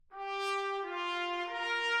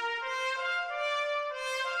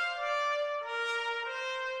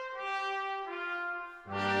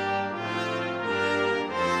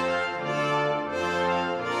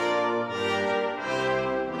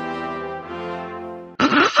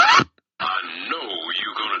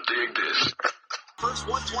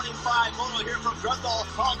We'll hear from Grundle.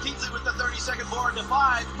 Paul Kingsley with the 30-second forward to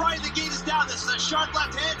 5. Brian, the gate is down. This is a sharp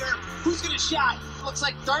left-hander. Who's going to shot? Looks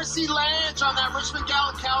like Darcy Lange on that Richmond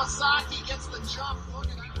Gallant Kawasaki gets the jump. Look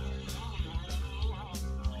at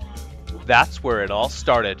that. That's where it all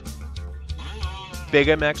started. Big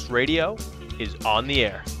MX Radio is on the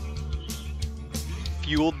air.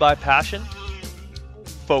 Fueled by passion,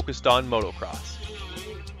 focused on motocross.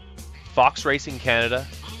 Fox Racing Canada,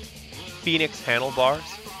 Phoenix Handlebars,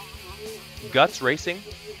 Guts Racing,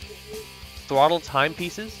 Throttle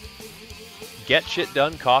Timepieces, Get Shit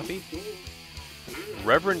Done Coffee,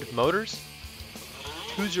 Reverend Motors,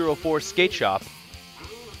 204 Skate Shop,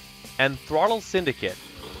 and Throttle Syndicate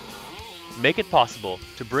make it possible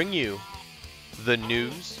to bring you the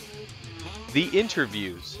news, the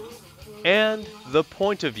interviews, and the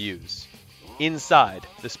point of views inside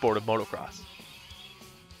the sport of motocross.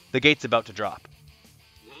 The gate's about to drop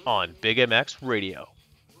on Big MX Radio.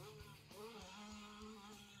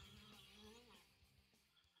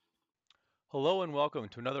 Hello and welcome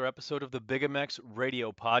to another episode of the Big MX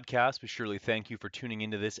Radio podcast. We surely thank you for tuning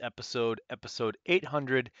into this episode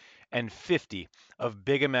 850 of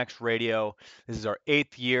Big MX Radio. This is our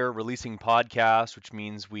 8th year releasing podcast, which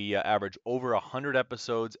means we average over 100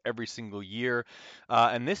 episodes every single year.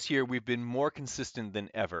 And this year we've been more consistent than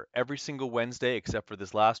ever. Every single Wednesday, except for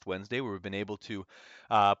this last Wednesday, where we've been able to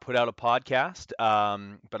put out a podcast.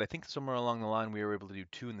 But I think somewhere along the line we were able to do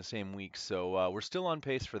 2 in the same week. So we're still on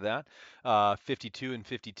pace for that. 52 and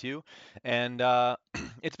 52, and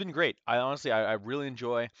it's been great. I really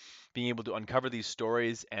enjoy being able to uncover these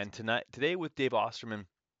stories, and today with Dave Osterman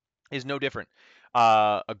is no different.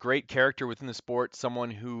 A great character within the sport, someone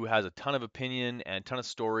who has a ton of opinion and a ton of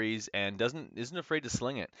stories and isn't afraid to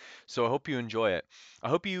sling it. So I hope you enjoy it. I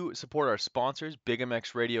hope you support our sponsors. Big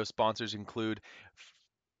MX Radio sponsors include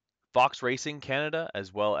Fox Racing Canada,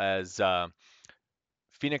 as well as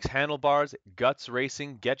Phoenix Handlebars, Guts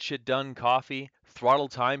Racing, Get Shit Done Coffee, Throttle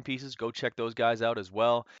Timepieces. Go check those guys out as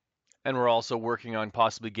well. And we're also working on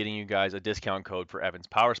possibly getting you guys a discount code for Evans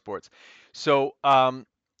Power Sports. So I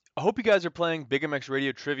hope you guys are playing Big MX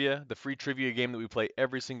Radio Trivia, the free trivia game that we play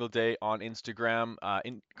every single day on Instagram.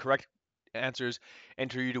 Correct answers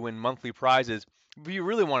enter you to win monthly prizes. If you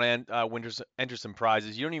really want to enter some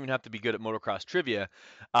prizes, you don't even have to be good at motocross trivia,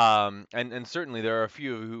 and certainly there are a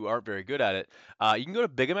few who aren't very good at it. You can go to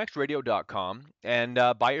bigmxradio.com and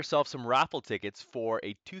buy yourself some raffle tickets for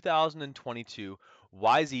a 2022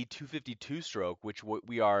 YZ252 stroke, which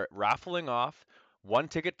we are raffling off. 1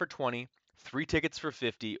 ticket for 20, 3 tickets for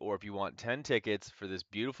 50, or if you want 10 tickets for this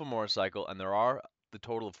beautiful motorcycle, and there are the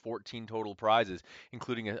total of 14 total prizes,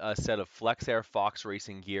 including a set of FlexAir Fox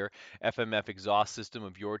Racing gear, FMF exhaust system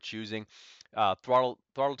of your choosing, throttle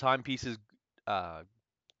timepieces,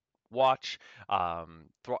 watch,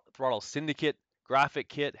 throttle syndicate graphic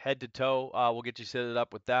kit, head to toe. We'll get you set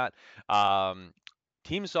up with that.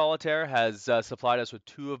 Team Solitaire has supplied us with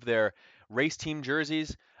 2 of their race team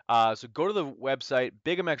jerseys. So go to the website,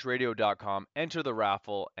 bigmxradio.com, enter the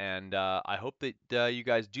raffle, and I hope that you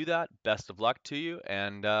guys do that. Best of luck to you,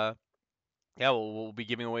 and we'll be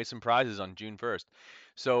giving away some prizes on June 1st.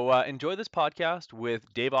 So enjoy this podcast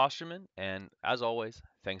with Dave Osterman, and as always,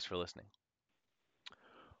 thanks for listening.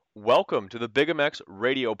 Welcome to the Big MX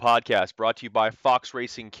Radio podcast, brought to you by Fox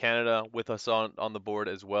Racing Canada. With us on the board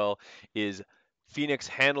as well is Phoenix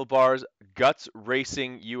Handlebars, Guts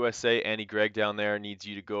Racing USA. Andy Gregg down there needs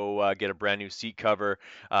you to go get a brand new seat cover,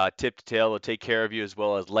 tip to tail. They'll take care of you, as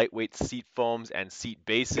well as lightweight seat foams and seat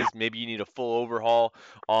bases. Maybe you need a full overhaul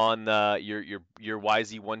on your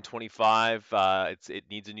YZ125. It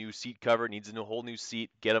needs a new seat cover, needs a whole new seat.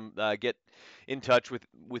 Get in touch with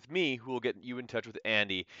me, who will get you in touch with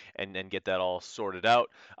Andy and get that all sorted out.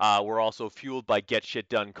 We're also fueled by Get Shit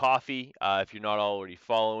Done Coffee. If you're not already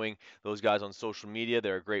following those guys on social media,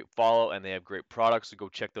 they're a great follow and they have great products, so go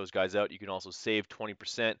check those guys out. You can also save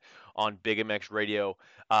 20% on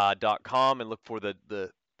bigmxradio.com and look for the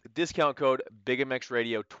discount code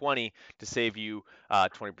BigMXRadio20 to save you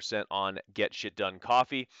 20% on Get Shit Done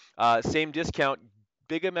Coffee. Same discount.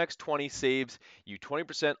 Big MX20 saves you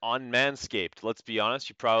 20% on Manscaped. Let's be honest,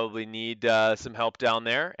 you probably need some help down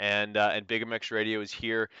there, and Big MX Radio is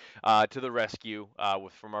here to the rescue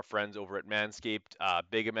from our friends over at Manscaped.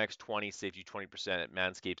 Big MX20 saves you 20% at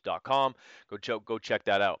manscaped.com. Go check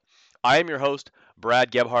that out. I am your host,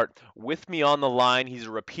 Brad Gebhart. With me on the line, he's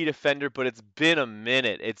a repeat offender, but it's been a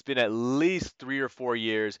minute. It's been at least 3 or 4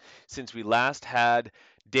 years since we last had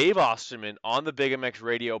Dave Osterman on the Big MX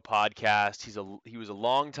Radio podcast. He was a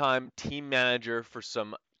longtime team manager for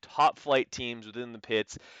some top flight teams within the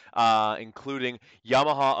pits, including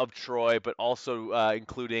Yamaha of Troy, but also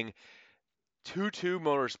including Two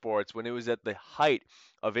Motorsports when it was at the height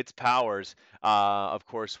of its powers, of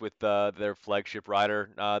course, with their flagship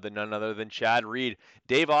rider, the none other than Chad Reed.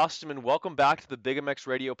 Dave Osterman, welcome back to the Big MX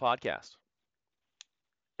Radio podcast.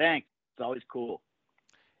 Thanks. It's always cool.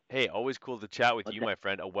 Hey, always cool to chat with What's you, that? my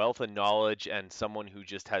friend. A wealth of knowledge and someone who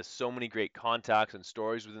just has so many great contacts and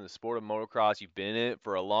stories within the sport of motocross. You've been in it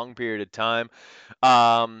for a long period of time.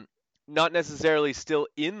 Um, Not necessarily still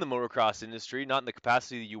in the motocross industry, not in the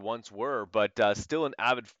capacity that you once were, but still an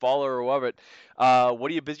avid follower of it. What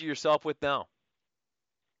do you busy yourself with now?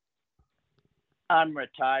 I'm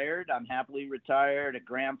retired. I'm happily retired, a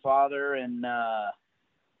grandfather, and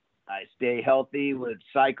I stay healthy with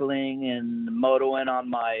cycling and motoing on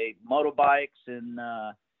my motorbikes and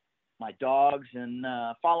my dogs and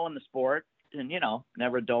following the sport. And,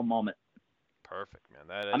 never a dull moment. Perfect, man.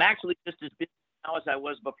 That I'm is actually just as busy now as I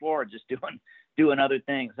was before, just doing other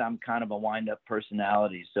things. I'm kind of a wind up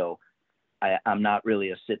personality, so I'm not really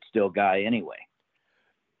a sit still guy anyway.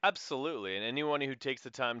 absolutely. And anyone who takes the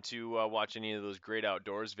time to watch any of those great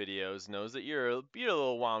outdoors videos knows that you're a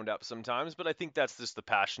little wound up sometimes. But I think that's just the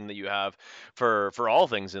passion that you have for all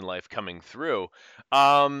things in life coming through.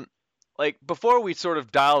 Um, like before we sort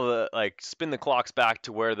of dial the spin the clocks back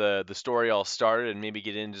to where the story all started and maybe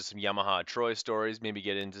get into some Yamaha Troy stories, maybe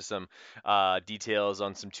get into some details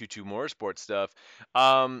on some Two Motorsport stuff.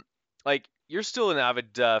 Um, you're still an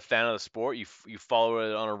avid fan of the sport. You follow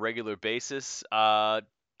it on a regular basis.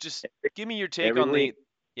 Just give me your take Every on week.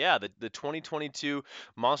 the 2022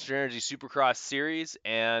 Monster Energy Supercross series,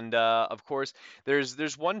 and of course,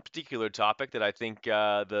 there's one particular topic that I think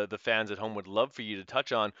the fans at home would love for you to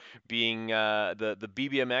touch on, being the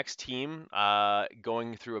BBMX team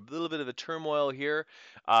going through a little bit of a turmoil here,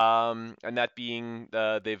 and that being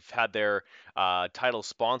they've had their title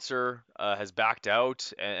sponsor has backed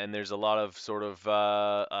out, and there's a lot of sort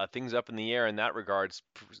of things up in the air in that regards,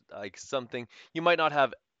 like something you might not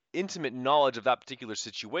have intimate knowledge of that particular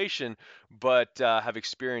situation, but have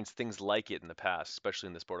experienced things like it in the past, especially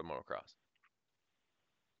in the sport of motocross.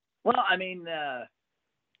 Well, I mean,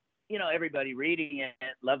 everybody reading it,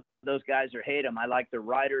 love those guys or hate them. I like their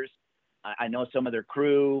riders. I know some of their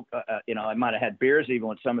crew. I might have had beers even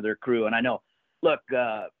with some of their crew. And I know, look,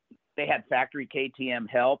 they had factory KTM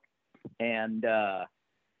help. And,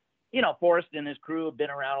 Forrest and his crew have been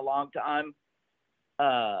around a long time.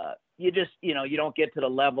 You just, you don't get to the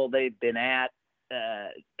level they've been at,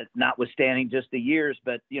 notwithstanding just the years.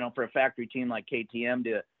 But, for a factory team like KTM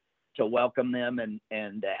to welcome them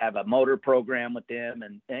and have a motor program with them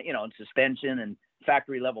and suspension and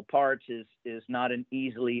factory level parts is not an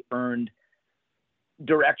easily earned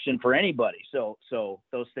direction for anybody. So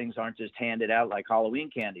those things aren't just handed out like Halloween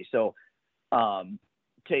candy. So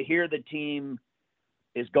to hear the team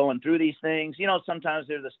is going through these things, sometimes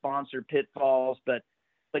they're the sponsor pitfalls, but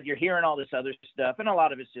you're hearing all this other stuff and a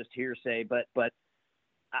lot of it's just hearsay, but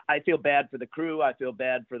I feel bad for the crew. I feel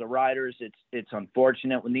bad for the riders. It's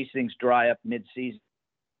unfortunate when these things dry up mid-season.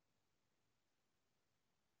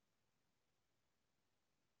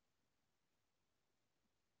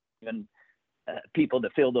 And people to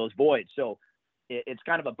fill those voids. So it's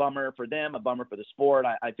kind of a bummer for them, a bummer for the sport.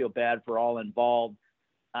 I feel bad for all involved.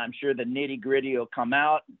 I'm sure the nitty gritty will come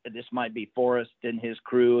out. This might be Forrest and his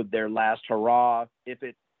crew, their last hurrah, if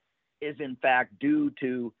it is in fact due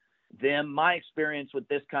to them. My experience with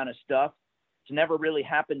this kind of stuff, it's never really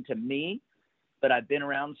happened to me, but I've been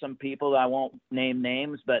around some people. I won't name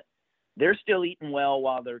names, but they're still eating well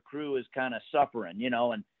while their crew is kind of suffering,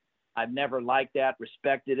 and I've never liked that,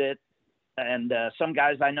 respected it. And some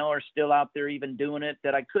guys I know are still out there even doing it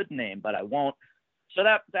that I could name, but I won't. So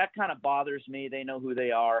that kind of bothers me. They know who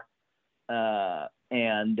they are.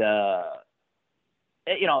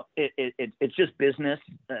 It's just business,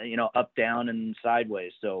 up, down, and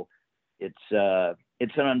sideways. So it's an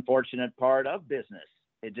unfortunate part of business.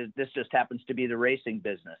 This just happens to be the racing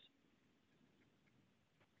business.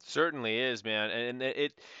 Certainly is, man, and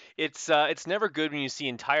it's never good when you see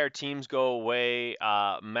entire teams go away.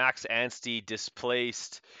 Max Anstey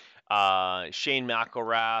displaced, Shane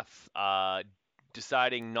McElrath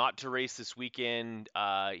deciding not to race this weekend.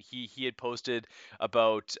 He had posted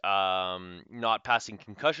about not passing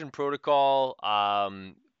concussion protocol.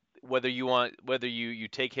 whether you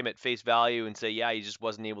take him at face value and say, yeah, he just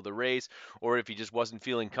wasn't able to race, or if he just wasn't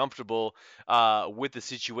feeling comfortable with the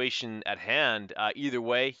situation at hand. Either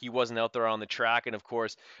way, he wasn't out there on the track. And of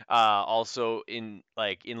course, also in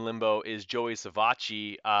limbo is Joey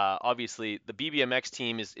Savacci. Obviously, the BBMX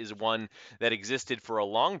team is one that existed for a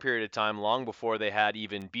long period of time, long before they had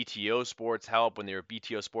even BTO Sports help, when they were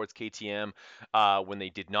BTO Sports KTM, when they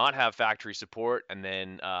did not have factory support. And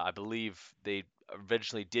then I believe they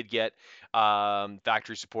eventually did get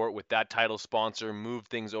factory support with that title sponsor, moved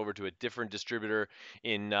things over to a different distributor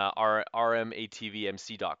in rmatvmc.com.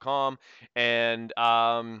 And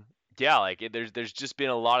yeah, there's just been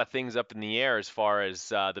a lot of things up in the air as far as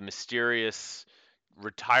the mysterious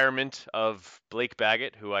retirement of Blake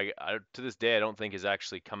Baggett, who I to this day I don't think has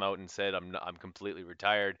actually come out and said I'm completely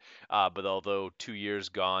retired. But although 2 years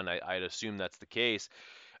gone, I'd assume that's the case.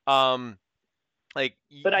 Um,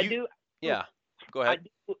 But I do. Yeah, go ahead.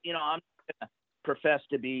 I'm gonna profess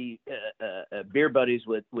to be beer buddies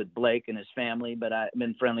with Blake and his family, but I've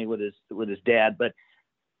been friendly with his dad. But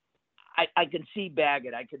I can see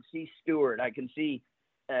Baggett, I can see Stewart, I can see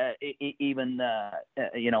even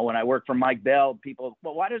when I work for Mike Bell, people,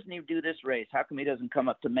 well, why doesn't he do this race? How come he doesn't come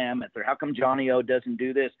up to Mammoth? Or how come Johnny O doesn't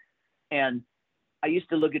do this? And I used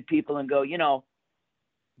to look at people and go,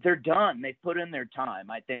 they're done. They've put in their time.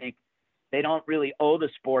 I think they don't really owe the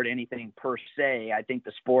sport anything per se. I think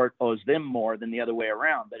the sport owes them more than the other way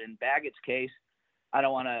around. But in Baggett's case, I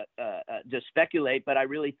don't want to just speculate, but I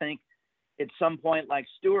really think at some point, like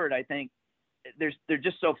Stewart, I think they're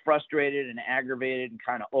just so frustrated and aggravated and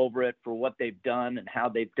kind of over it for what they've done and how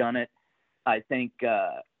they've done it. I think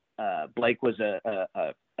Blake was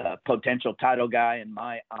a potential title guy in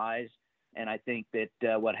my eyes, and I think that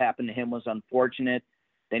what happened to him was unfortunate.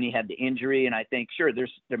 Then he had the injury, and I think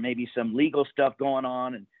there may be some legal stuff going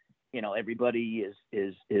on, and everybody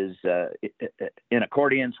is in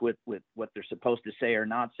accordance with what they're supposed to say or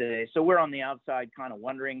not say. So we're on the outside kind of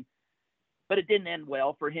wondering. But it didn't end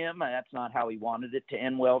well for him. That's not how he wanted it to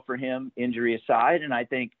end well for him, injury aside. And I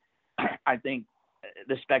think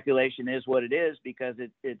the speculation is what it is, because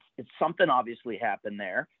it's something obviously happened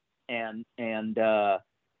there. And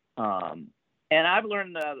I've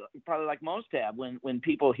learned probably like most have, when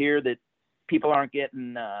people hear that people aren't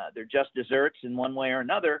getting their just desserts in one way or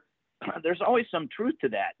another, there's always some truth to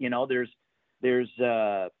that.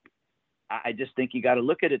 I just think you got to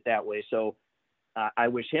look at it that way. So. I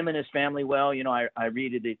wish him and his family well. I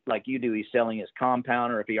read it like you do. He's selling his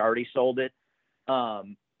compound, or if he already sold it. But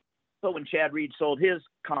when Chad Reed sold his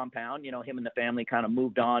compound, him and the family kind of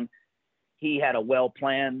moved on. He had a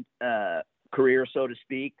well-planned career, so to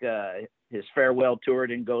speak. His farewell tour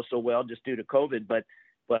didn't go so well just due to COVID. But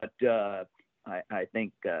I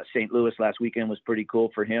think St. Louis last weekend was pretty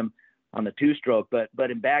cool for him on the two-stroke.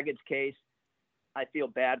 But in Baggett's case, I feel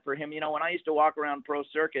bad for him. When I used to walk around Pro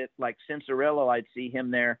Circuit, like Cincerillo, I'd see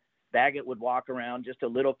him there. Baggett would walk around just a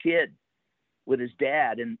little kid with his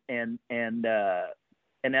dad. And then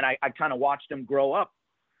I kind of watched him grow up,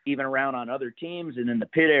 even around on other teams and in the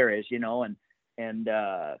pit areas, and then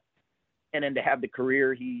to have the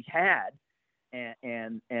career he had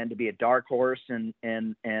and to be a dark horse and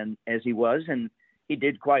as he was, and he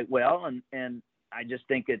did quite well. And I just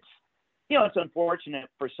think it's unfortunate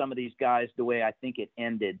for some of these guys, the way I think it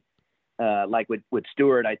ended. Like with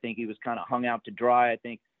Stewart, I think he was kind of hung out to dry. I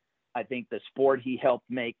think the sport he helped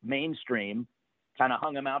make mainstream kind of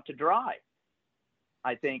hung him out to dry.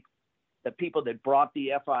 I think the people that brought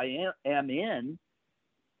the FIM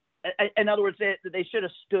in other words, they should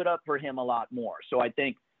have stood up for him a lot more. So I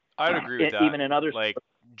think I'd agree with that. Even in other like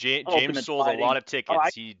James sold fighting, a lot of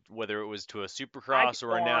tickets. Whether it was to a Supercross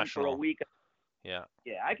or a national. For a week. Yeah,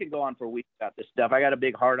 I could go on for a week about this stuff. I got a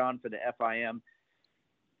big heart on for the FIM.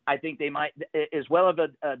 I think they might, as well of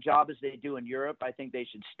a job as they do in Europe, I think they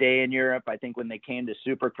should stay in Europe. I think when they came to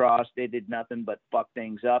Supercross, they did nothing but fuck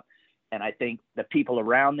things up. And I think the people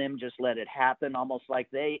around them just let it happen, almost like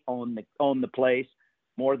they own the place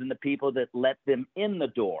more than the people that let them in the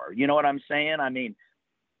door. You know what I'm saying? I mean,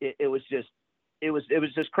 it was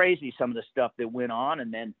just crazy, some of the stuff that went on.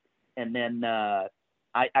 And then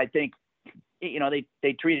I think,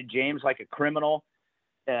 they treated James like a criminal.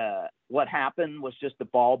 What happened was just the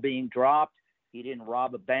ball being dropped. He didn't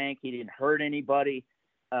rob a bank. He didn't hurt anybody.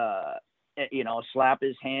 Slap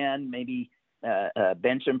his hand, maybe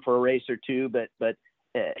bench him for a race or two. But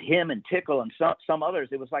him and Tickle and some others,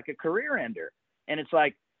 it was like a career ender. And it's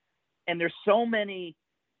like, and there's so many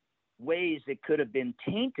ways it could have been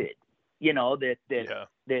tainted. But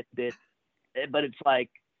it's like,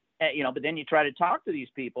 but then you try to talk to these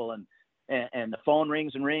people and the phone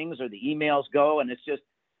rings and rings, or the emails go, and it's just,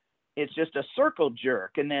 it's just a circle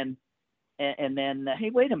jerk. And then, hey,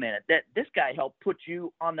 wait a minute, this guy helped put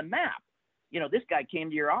you on the map. This guy came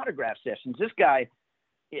to your autograph sessions. This guy,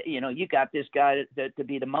 you got this guy to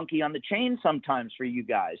be the monkey on the chain sometimes for you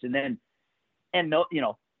guys.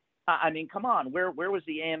 I mean, come on, where was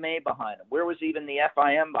the AMA behind him? Where was even the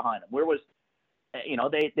FIM behind him? Where was,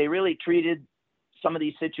 they really treated some of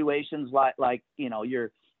these situations like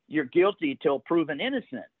you're guilty till proven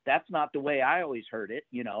innocent. That's not the way I always heard it.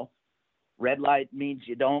 Red light means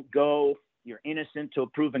you don't go. You're innocent till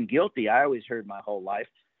proven guilty. I always heard my whole life.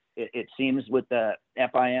 It seems with the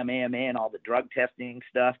FIM, AMA, and all the drug testing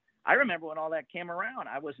stuff. I remember when all that came around,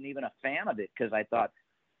 I wasn't even a fan of it because I thought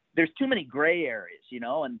there's too many gray areas,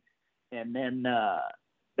 and then,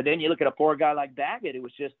 but then you look at a poor guy like Baggett, it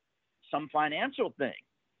was just some financial thing.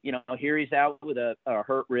 Here he's out with a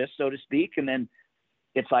hurt wrist, so to speak, and then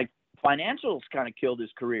it's like financials kind of killed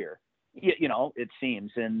his career, it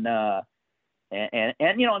seems. And some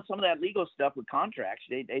of that legal stuff with contracts,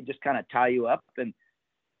 they just kind of tie you up, and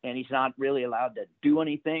he's not really allowed to do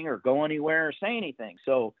anything or go anywhere or say anything.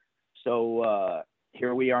 So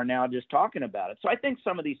here we are now just talking about it. So I think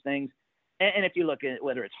some of these things, and if you look at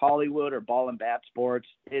whether it's Hollywood or ball and bat sports,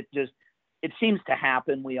 it seems to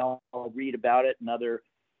happen. We all read about it in other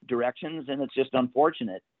directions, and it's just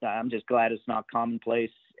unfortunate. I'm just glad it's not commonplace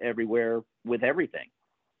everywhere with everything.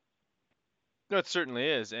 No, it certainly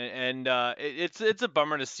is, and it's a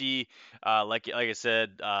bummer to see, like I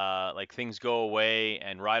said, like things go away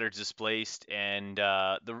and riders displaced, and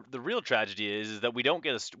the real tragedy is that we don't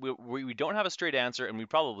get we don't have a straight answer, and we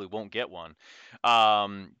probably won't get one.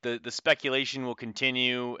 The speculation will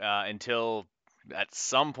continue until at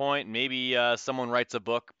some point maybe someone writes a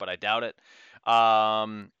book, but I doubt it.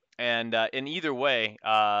 And in either way,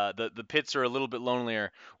 the pits are a little bit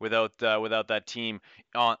lonelier without that team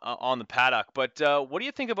on the paddock. But what do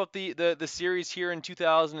you think about the series here in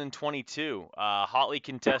 2022? Hotly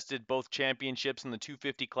contested both championships in the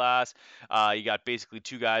 250 class. You got basically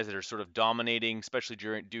two guys that are sort of dominating, especially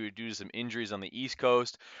due to some injuries on the East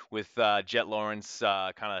Coast, with Jet Lawrence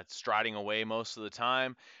kind of striding away most of the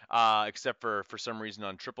time, except for some reason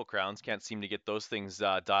on Triple Crowns. Can't seem to get those things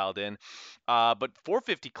dialed in. But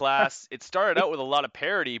 450 class, it started out with a lot of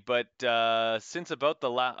parity, but since about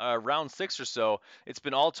the round 6 or so, it's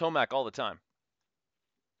been all Tomac all the time.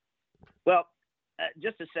 Well,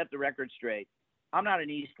 just to set the record straight, I'm not an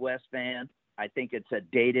East-West fan. I think it's a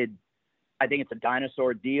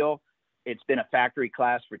dinosaur deal. It's been a factory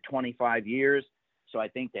class for 25 years. So I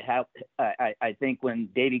think I think when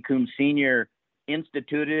Davey Coombs Sr.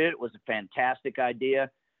 instituted it, it was a fantastic idea.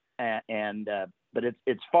 But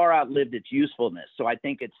it's far outlived its usefulness. So I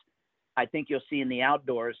think you'll see in the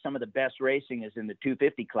outdoors, some of the best racing is in the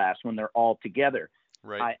 250 class when they're all together.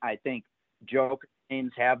 Right. I think Joker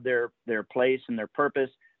lanes have their place and their purpose.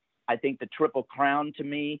 I think the Triple Crown to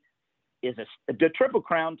me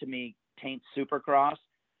taints Supercross.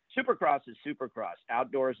 Supercross is Supercross.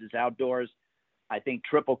 Outdoors is outdoors. I think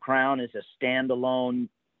Triple Crown is a standalone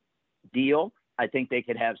deal. I think they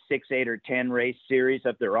could have 6, 8, or 10 race series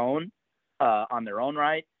of their own. On their own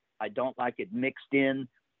right. I don't like it mixed in.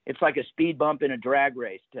 It's like a speed bump in a drag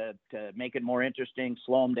race to make it more interesting,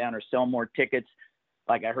 slow them down or sell more tickets.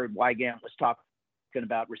 Like I heard Wygant was talking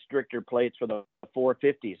about restrictor plates for the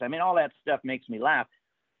 450s. I mean, all that stuff makes me laugh.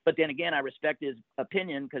 But then again, I respect his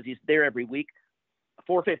opinion because he's there every week.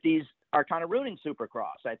 450s are kind of ruining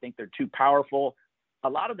Supercross. I think they're too powerful. A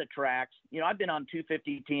lot of the tracks, I've been on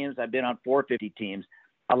 250 teams. I've been on 450 teams.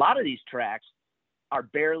 A lot of these tracks are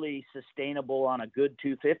barely sustainable on a good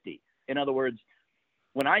 250. In other words,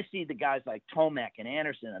 when I see the guys like Tomac and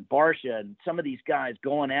Anderson and Barcia and some of these guys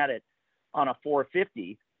going at it on a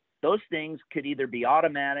 450, those things could either be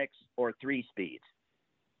automatics or 3-speeds.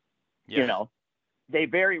 Yeah. They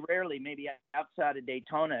very rarely, maybe outside of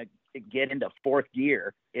Daytona, get into fourth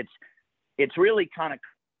gear. It's really kind of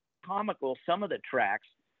comical. Some of the tracks,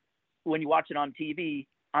 when you watch it on TV,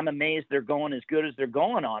 I'm amazed they're going as good as they're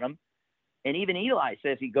going on them. And even Eli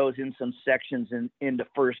says he goes in some sections into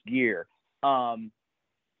first gear. I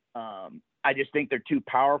just think they're too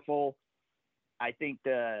powerful. I think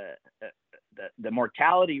the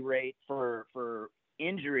mortality rate for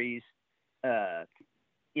injuries,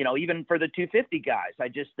 even for the 250 guys, I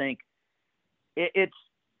just think it's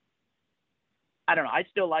I don't know. I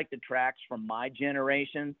still like the tracks from my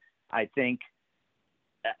generation. I think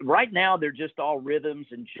right now they're just all rhythms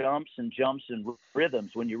and jumps and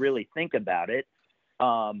rhythms when you really think about it.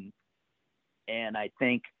 And I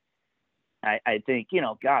think,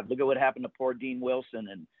 God, look at what happened to poor Dean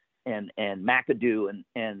Wilson and McAdoo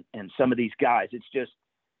and some of these guys. It's just,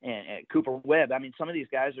 and Cooper Webb. I mean, some of these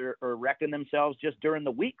guys are wrecking themselves just during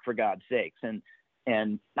the week, for God's sakes. And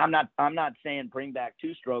I'm not saying bring back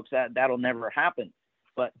two strokes. That'll never happen.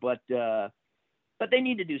 But they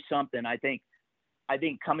need to do something. I think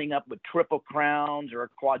coming up with triple crowns or a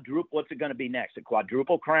quadruple. What's it going to be next? A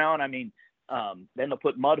quadruple crown? I mean, then they'll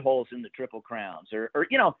put mud holes in the triple crowns, or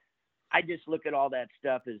I just look at all that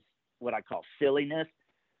stuff as what I call silliness.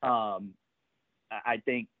 I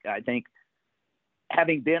think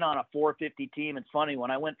having been on a 450 team, it's funny,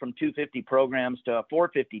 when I went from 250 programs to a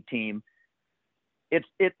 450 team,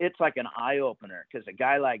 it's like an eye opener, because a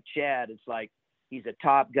guy like Chad, it's like he's a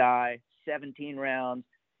top guy, 17 rounds.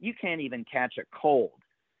 You can't even catch a cold.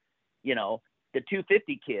 The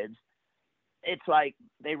 250 kids, it's like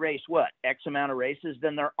they race X amount of races,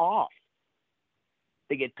 then they're off.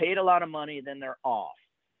 They get paid a lot of money, then they're off.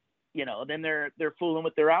 Then they're fooling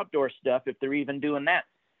with their outdoor stuff, if they're even doing that.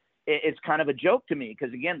 It's kind of a joke to me,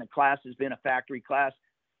 because again, the class has been a factory class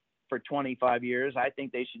for 25 years. I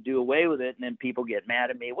think they should do away with it. And then people get mad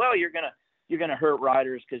at me. Well, you're gonna hurt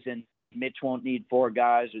riders, because then Mitch won't need 4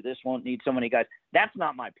 guys, or this won't need so many guys. That's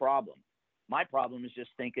not my problem. My problem is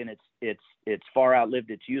just thinking it's far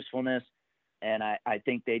outlived its usefulness, and I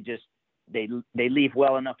think they leave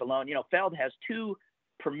well enough alone. Feld has 2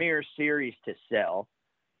 premier series to sell,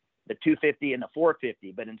 the 250 and the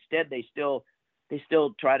 450, but instead they still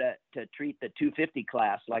try to treat the 250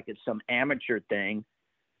 class like it's some amateur thing,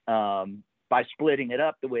 by splitting it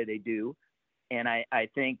up the way they do. And I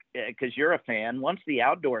think, because you're a fan, once the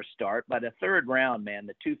outdoors start, by the 3rd round, man,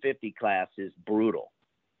 the 250 class is brutal,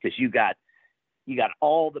 because you got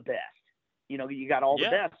all the best. You got all the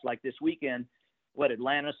best. Like this weekend,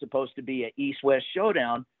 Atlanta's supposed to be an East-West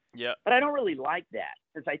showdown. Yeah. But I don't really like that,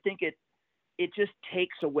 because I think it just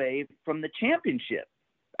takes away from the championship.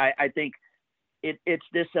 I think it's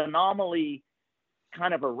this anomaly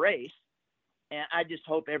kind of a race, and I just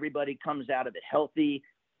hope everybody comes out of it healthy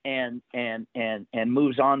and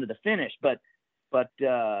moves on to the finish. But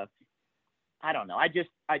I don't know. I just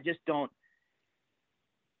don't.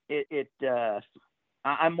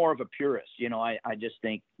 I'm more of a purist. I just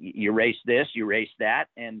think you race this, you race that,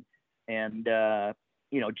 and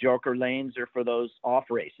joker lanes are for those off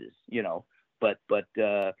races. But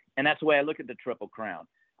and that's the way I look at the Triple Crown.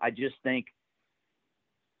 I just think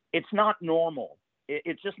it's not normal.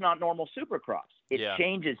 It's just not normal Supercross. It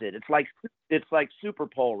changes it. It's like Super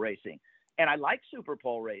Pole racing, and I like Super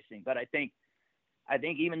Pole racing, but I think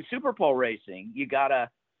even Super Pole racing, you gotta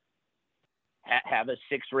have a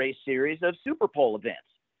 6-race series of Super Pole events.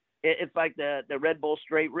 It's like the Red Bull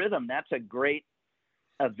Straight Rhythm. That's a great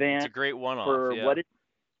event. It's a great one-off for yeah. what it.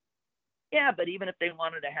 Yeah, but even if they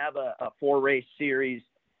wanted to have a 4-race series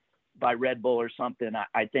by Red Bull or something,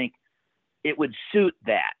 I think it would suit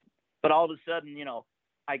that. But all of a sudden,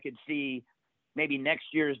 I could see maybe next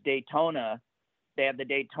year's Daytona, they have the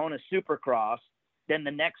Daytona Supercross. Then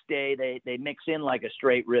the next day they mix in like a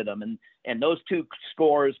straight rhythm, and those 2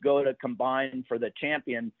 scores go to combine for the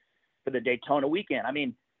champion for the Daytona weekend. I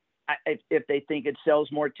mean, if they think it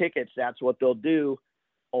sells more tickets, that's what they'll do,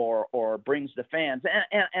 or brings the fans.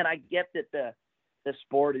 And I get that the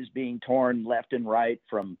sport is being torn left and right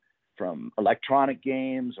from electronic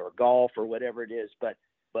games or golf or whatever it is. But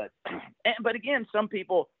again, some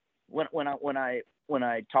people, when I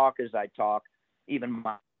talk as I talk, even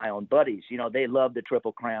my own buddies, they love the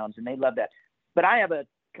Triple Crowns and they love that. But I have a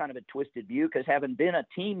kind of a twisted view, because having been a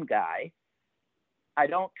team guy, I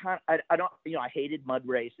hated mud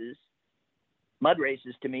races. Mud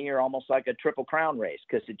races to me are almost like a Triple Crown race,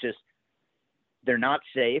 because they're not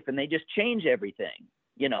safe, and they just change everything.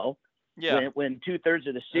 When 2/3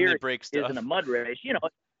 of the series isn't a mud race,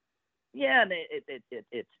 yeah, and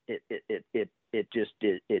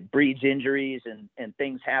it breeds injuries, and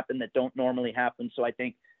things happen that don't normally happen. So I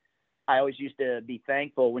think I always used to be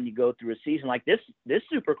thankful when you go through a season like this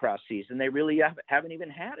Supercross season. They really haven't even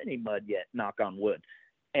had any mud yet, knock on wood.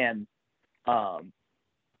 And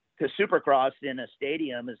because Supercross in a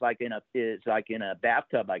stadium is like in a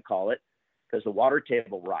bathtub, I call it, because the water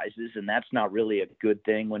table rises, and that's not really a good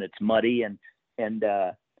thing when it's muddy.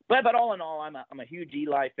 But all in all, I'm a huge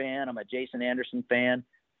Eli fan. I'm a Jason Anderson fan.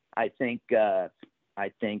 I think the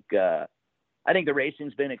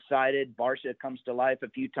racing's been excited. Barcia comes to life a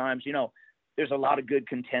few times. There's a lot of good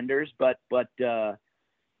contenders, but I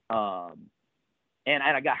got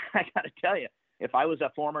to tell you, if I was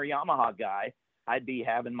a former Yamaha guy, I'd be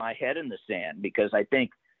having my head in the sand, because I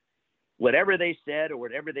think whatever they said or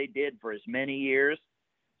whatever they did for as many years,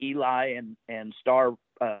 Eli and Star,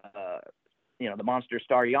 the Monster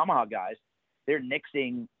Star Yamaha guys, they're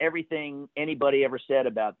nixing everything anybody ever said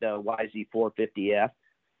about the YZ450F.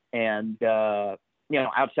 And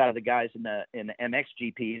outside of the guys in the MX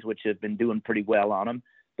GPs, which have been doing pretty well on them,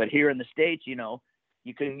 but here in the States, you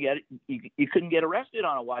couldn't get arrested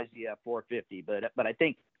on a YZF 450. But I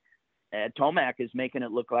think Tomac is making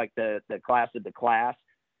it look like the class of the class.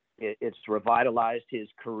 It's revitalized his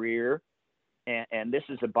career, and this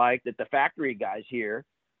is a bike that the factory guys here,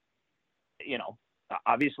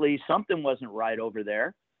 obviously something wasn't right over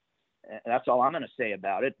there. That's all I'm going to say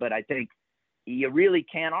about it. But I think you really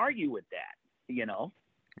can't argue with that,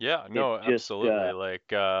 Yeah, no, It's just, absolutely.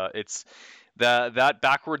 It's that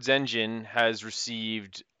backwards engine has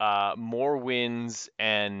received more wins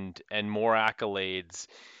and more accolades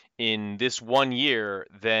in this 1 year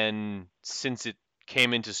than since it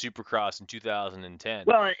came into Supercross in 2010.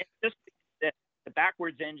 Well, it's just that the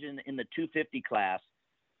backwards engine in the 250 class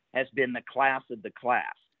has been the class of the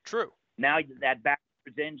class. True. Now that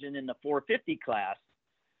backwards engine in the 450 class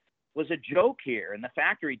was a joke here, and the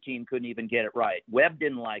factory team couldn't even get it right. Webb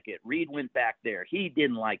didn't like it. Reed went back there. He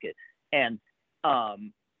didn't like it. And I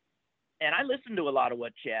listened to a lot of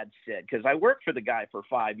what Chad said because I worked for the guy for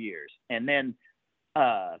 5 years. And then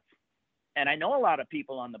and I know a lot of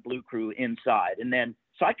people on the Blue Crew inside. And then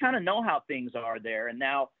so I kind of know how things are there. And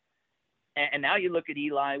now you look at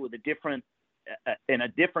Eli with a different in a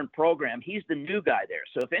different program. He's the new guy there.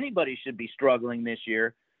 So if anybody should be struggling this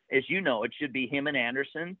year, as you know, it should be him and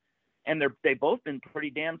Anderson. And they've both been pretty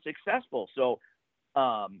damn successful. So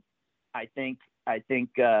I think,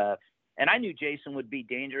 and I knew Jason would be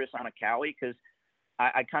dangerous on a Cowie because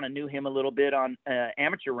I kind of knew him a little bit on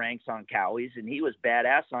amateur ranks on Cowies, and he was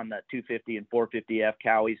badass on the 250 and 450F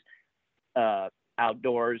Cowies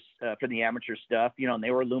outdoors for the amateur stuff, and they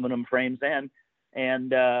were aluminum frames then.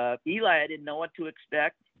 And Eli, I didn't know what to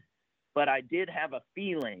expect, but I did have a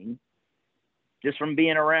feeling just from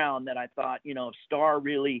being around that I thought, if Star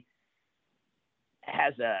really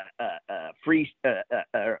has a free,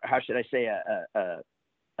 how should I say,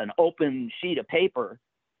 an open sheet of paper,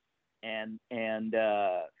 and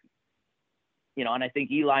I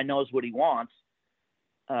think Eli knows what he wants.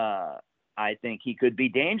 I think he could be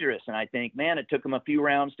dangerous, and I think, man, it took him a few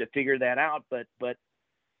rounds to figure that out, but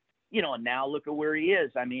and now look at where he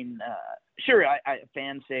is. I mean, sure,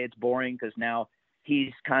 fans say it's boring because now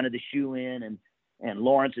he's kind of the shoe-in, and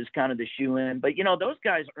Lawrence is kind of the shoe-in, but those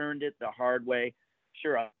guys earned it the hard way.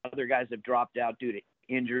 Sure, other guys have dropped out due to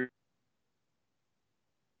injury.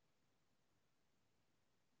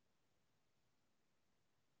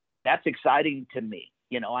 That's exciting to me.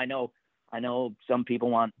 I know some people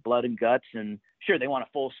want blood and guts, and sure, they want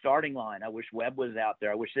a full starting line. I wish Webb was out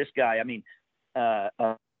there. I wish this guy. I mean,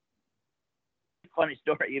 funny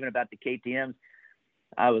story even about the KTMs.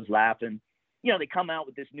 I was laughing. They come out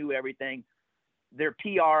with this new everything. Their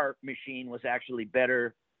PR machine was actually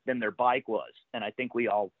better than their bike was. And I think we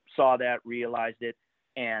all saw that, realized it,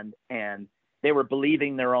 and they were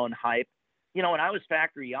believing their own hype. When I was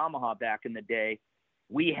factory Yamaha back in the day,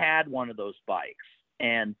 we had one of those bikes,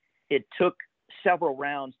 and it took several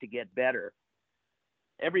rounds to get better.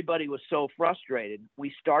 Everybody was so frustrated.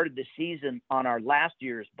 We started the season on our last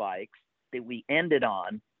year's bikes that we ended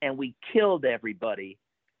on, and we killed everybody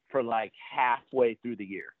for like halfway through the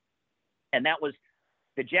year. And that was,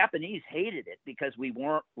 the Japanese hated it because we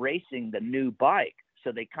weren't racing the new bike.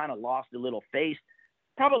 So they kind of lost a little face,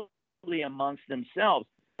 probably amongst themselves,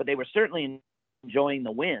 but they were certainly enjoying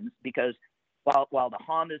the wins because while the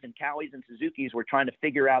Hondas and Cowies and Suzukis were trying to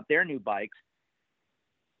figure out their new bikes,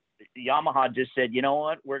 Yamaha just said, you know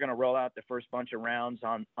what, we're going to roll out the first bunch of rounds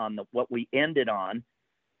on what we ended on,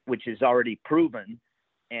 which is already proven.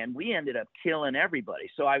 And we ended up killing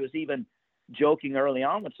everybody. So I was even joking early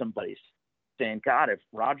on with somebody saying, God, if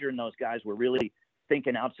Roger and those guys were really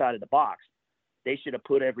thinking outside of the box, they should have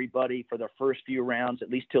put everybody for the first few rounds,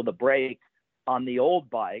 at least till the break, on the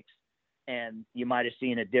old bikes. And you might have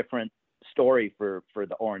seen a different story for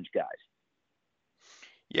the orange guys.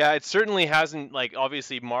 Yeah, it certainly hasn't,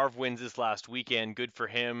 obviously Marv wins this last weekend, good for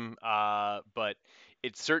him, but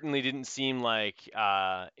it certainly didn't seem like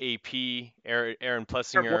AP, Aaron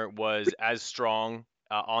Plessinger, was as strong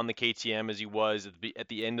on the KTM as he was at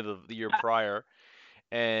the end of the year prior.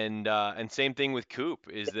 And same thing with Coop,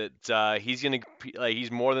 is that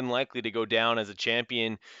he's more than likely to go down as a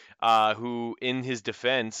champion who, in his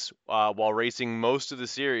defense, while racing most of the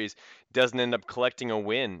series, doesn't end up collecting a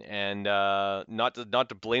win. And not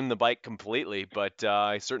to blame the bike completely, but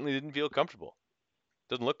I certainly didn't feel comfortable.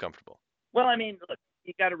 Doesn't look comfortable. Well, I mean, look,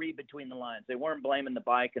 you got to read between the lines. They weren't blaming the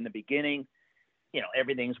bike in the beginning.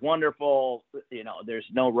 Everything's wonderful. There's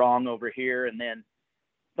no wrong over here. And then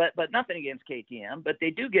but nothing against KTM, but they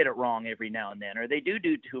do get it wrong every now and then, or they do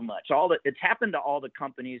too much. It's happened to all the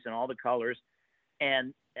companies and all the colors,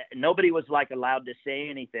 and nobody was like allowed to say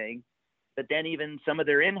anything. But then even some of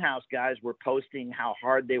their in-house guys were posting how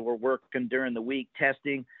hard they were working during the week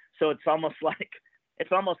testing. So it's almost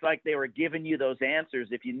like they were giving you those answers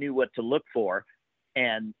if you knew what to look for,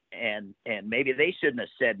 and maybe they shouldn't have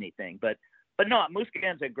said anything. But no,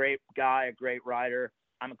 Musquin's a great guy, a great rider.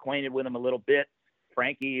 I'm acquainted with him a little bit.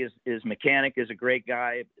 Frankie is mechanic, is a great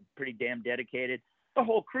guy, pretty damn dedicated. The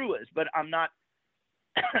whole crew is, but I'm not.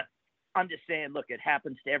 I'm just saying, look, it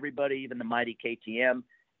happens to everybody, even the mighty KTM,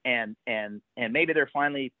 and maybe they're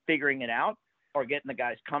finally figuring it out or getting the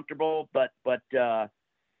guys comfortable. But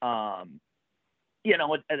you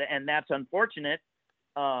know, and that's unfortunate.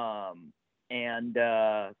 You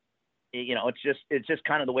know, it's just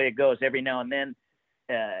kind of the way it goes. Every now and then,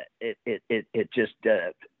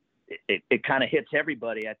 it kind of hits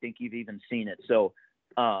everybody. I think you've even seen it. So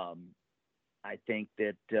I think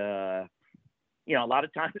that you know, a lot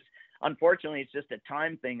of times, unfortunately, it's just a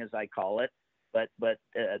time thing, as I call it. But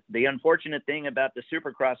the unfortunate thing about the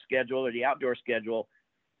Supercross schedule or the outdoor schedule,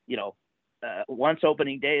 you know, once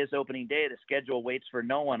opening day is opening day, the schedule waits for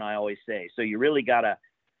no one, I always say. So you really gotta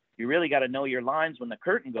know your lines when the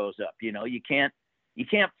curtain goes up. You know, you can't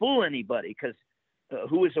fool anybody, because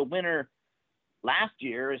who was a winner last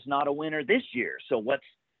year is not a winner this year. So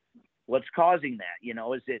what's causing that? You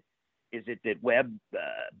know, is it that Webb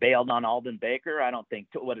bailed on Alden Baker? I don't think.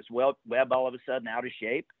 What is Webb all of a sudden out of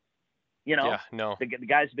shape? You know, Yeah, no. The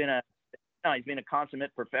guy's he's been a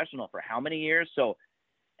consummate professional for how many years? So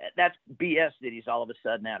that's BS that he's all of a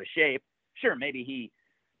sudden out of shape. Sure, maybe he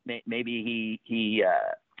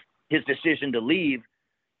his decision to leave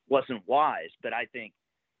wasn't wise, but I think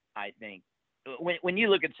when you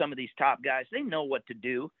look at some of these top guys, they know what to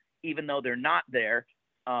do, even though they're not there.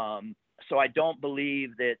 So I don't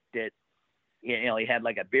believe that you know, he had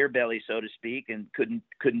like a beer belly, so to speak, and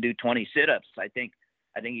couldn't do 20 sit-ups. I think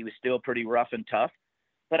he was still pretty rough and tough,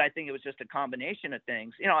 but I think it was just a combination of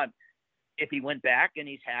things. You know, if he went back and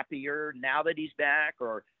he's happier now that he's back,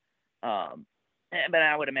 or but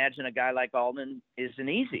I would imagine a guy like Alden isn't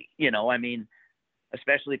easy. You know, I mean,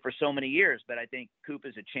 especially for so many years. But I think Coop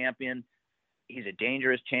is a champion. He's a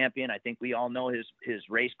dangerous champion. I think we all know his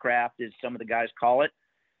racecraft, as some of the guys call it,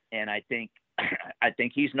 and I think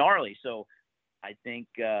he's gnarly. So I think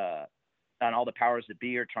on all the powers that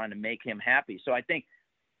be are trying to make him happy. So I think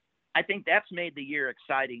that's made the year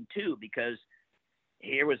exciting too, because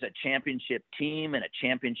here was a championship team and a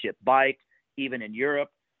championship bike, even in Europe.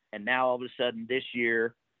 And now all of a sudden this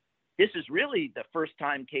year, this is really the first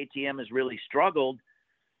time KTM has really struggled.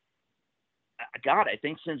 God, I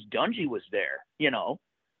think since Dungey was there. You know,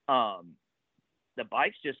 the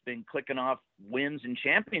bike's just been clicking off wins and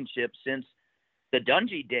championships since the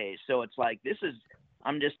Dungey days. So it's like,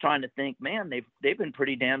 I'm just trying to think, man, they've been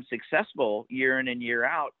pretty damn successful year in and year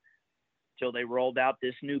out till they rolled out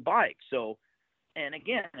this new bike. So, and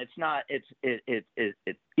again, it's not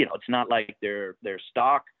like their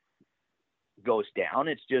stock goes down.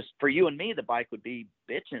 It's just, for you and me, the bike would be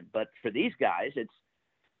bitching, but for these guys, it's,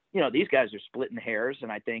 you know, these guys are splitting hairs,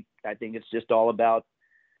 and I think it's just all about,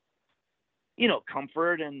 you know,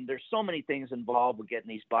 comfort, and there's so many things involved with getting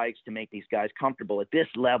these bikes to make these guys comfortable at this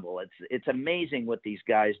level. It's amazing what these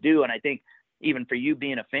guys do. And I think even for you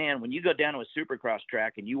being a fan, when you go down to a Supercross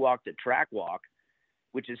track and you walk the track walk,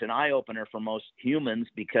 which is an eye opener for most humans,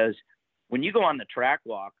 because when you go on the track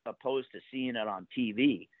walk, opposed to seeing it on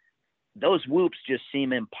TV, those whoops just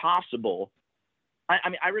seem impossible. I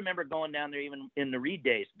mean, I remember going down there, even in the Reed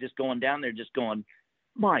days, just going down there, just going,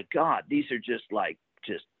 my God, these are just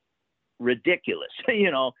ridiculous,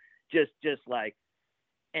 you know, just like,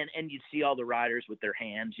 and you see all the riders with their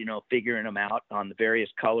hands, you know, figuring them out on the various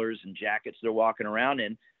colors and jackets they're walking around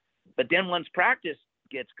in. But then once practice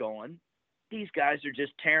gets going, these guys are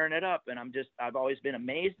just tearing it up. And I've always been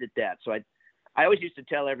amazed at that. So I always used to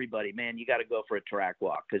tell everybody, man, you got to go for a track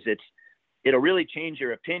walk, because it'll really change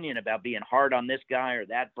your opinion about being hard on this guy or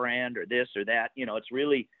that brand or this or that. You know,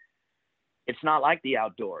 it's not like the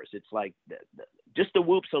outdoors. It's like just the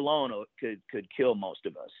whoops alone could kill most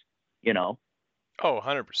of us, you know? Oh,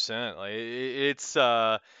 100%. Like it's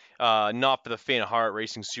not for the faint of heart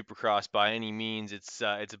racing Supercross by any means. It's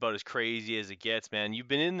about as crazy as it gets, man. You've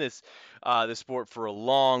been in this sport for a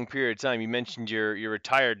long period of time. You mentioned you're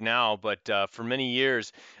retired now, but for many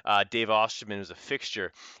years, Dave Osterman was a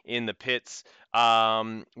fixture in the pits.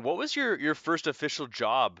 What was your first official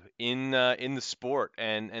job in the sport,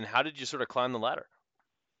 and how did you sort of climb the ladder?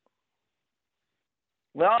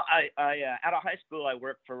 Well, I out of high school, I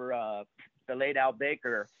worked for the late Al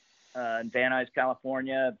Baker in Van Nuys,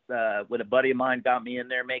 California, with a buddy of mine, got me in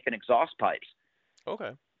there making exhaust pipes.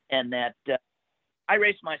 Okay. And that I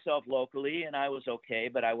raced myself locally, and I was okay,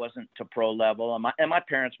 but I wasn't to pro level. And my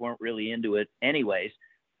parents weren't really into it anyways.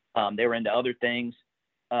 They were into other things.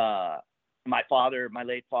 My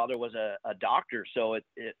late father was a doctor, so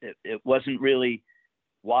it wasn't really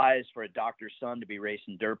wise for a doctor's son to be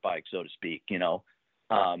racing dirt bikes, so to speak, you know.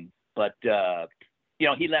 But you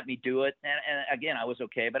know, he let me do it, and again, I was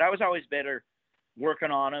okay, but I was always better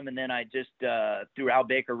working on them. And then I just through Al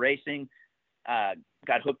Baker Racing,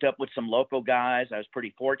 got hooked up with some local guys. I was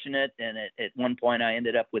pretty fortunate, and at one point, I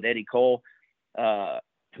ended up with Eddie Cole,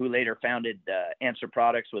 who later founded Answer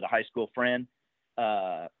Products with a high school friend.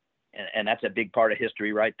 And that's a big part of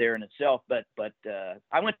history right there in itself. But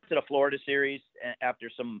I went to the Florida Series after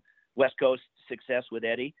some West Coast success with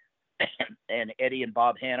Eddie, and Eddie and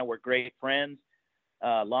Bob Hanna were great friends.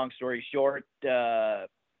 Long story short, they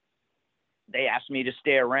asked me to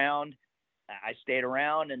stay around. I stayed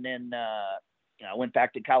around, and then I went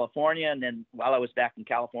back to California. And then while I was back in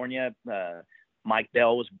California, Mike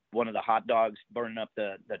Bell was one of the hot dogs burning up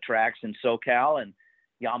the tracks in SoCal, and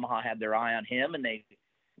Yamaha had their eye on him, and they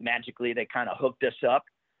kind of hooked us up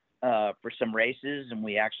for some races, and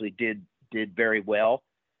we actually did very well.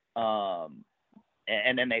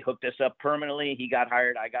 And then they hooked us up permanently. He got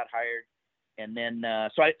hired, I got hired, and then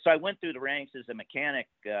so I went through the ranks as a mechanic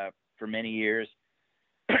for many years.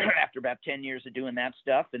 After about 10 years of doing that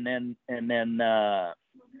stuff, and then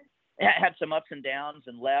had some ups and downs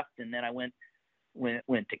and left, and then I went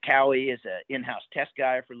to Cowie as an in-house test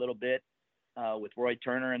guy for a little bit with Roy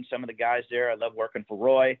Turner and some of the guys there. I love working for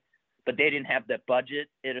Roy, but they didn't have the budget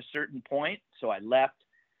at a certain point, so I left.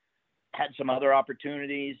 Had some other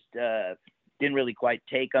opportunities, didn't really quite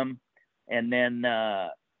take them, and then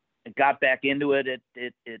got back into it at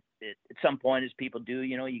some point, as people do.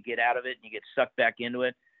 You know, you get out of it and you get sucked back into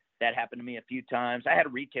it. That happened to me a few times. I had a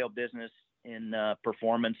retail business in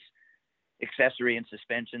performance accessory and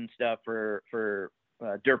suspension stuff for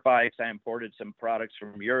dirt bikes. I imported some products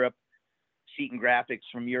from Europe, seat and graphics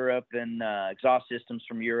from Europe, and exhaust systems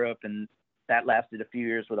from Europe, and that lasted a few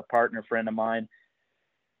years with a partner friend of mine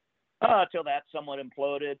till that somewhat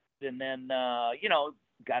imploded, and then you know,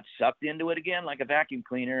 got sucked into it again like a vacuum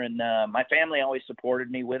cleaner. And my family always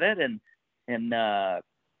supported me with it, and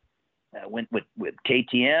went with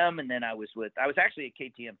KTM, and then I was actually at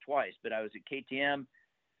KTM twice, but I was at KTM,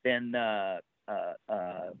 then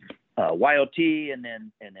YOT, and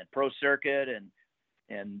then Pro Circuit,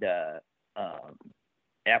 and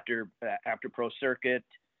after Pro Circuit,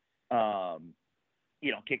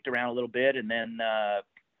 you know, kicked around a little bit, and then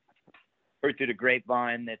heard through the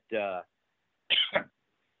grapevine that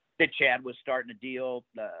that Chad was starting a deal.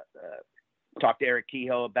 Talked to Eric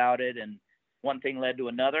Kehoe about it, and one thing led to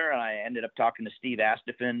another. I ended up talking to Steve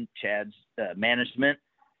Astafin, Chad's management,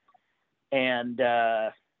 and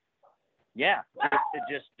yeah, it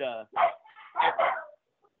just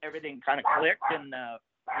everything kind of clicked, and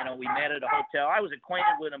you know, we met at a hotel. I was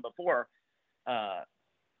acquainted with him before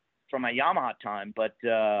from my Yamaha time, but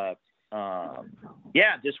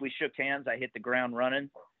yeah, just we shook hands. I hit the ground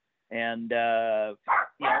running, and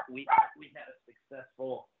you know,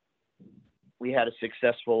 we had a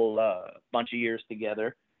successful bunch of years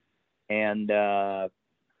together, and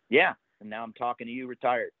yeah, and now I'm talking to you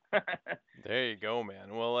retired. There you go,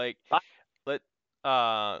 man. Well, like,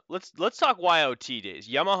 let's talk YOT days.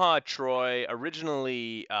 Yamaha Troy,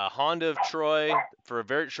 originally Honda of Troy. For a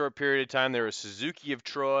very short period of time, there was Suzuki of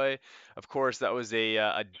Troy. Of course, that was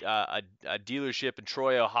a dealership in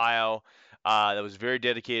Troy, Ohio. That was very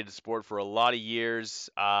dedicated to sport for a lot of years.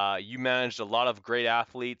 You managed a lot of great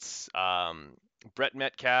athletes, Brett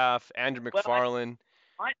Metcalf, Andrew McFarlane.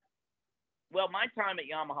 My time at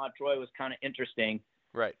Yamaha Troy was kind of interesting.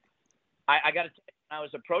 Right. I got to tell you, I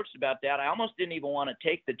was approached about that. I almost didn't even want to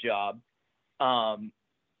take the job.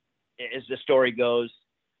 As the story goes,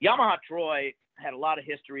 Yamaha Troy had a lot of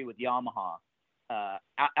history with Yamaha.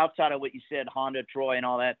 Outside of what you said, Honda Troy and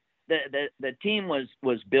all that, the team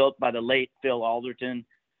was built by the late Phil Alderton.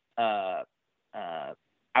 I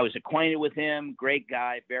was acquainted with him. Great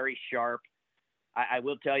guy, very sharp. I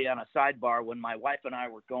will tell you on a sidebar, when my wife and I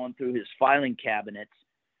were going through his filing cabinets,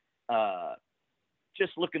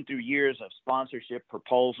 just looking through years of sponsorship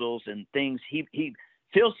proposals and things,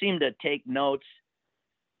 Phil seemed to take notes.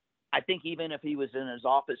 I think even if he was in his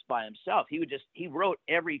office by himself, he wrote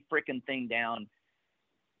every freaking thing down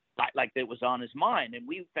like that was on his mind. And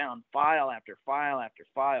we found file after file after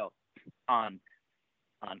file on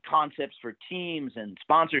concepts for teams and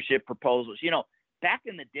sponsorship proposals. You know, back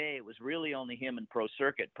in the day, it was really only him and Pro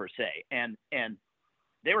Circuit per se. And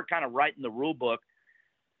they were kind of writing the rule book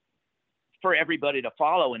for everybody to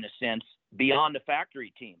follow, in a sense, beyond the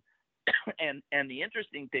factory team. And the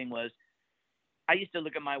interesting thing was, I used to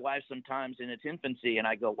look at my wife sometimes in its infancy and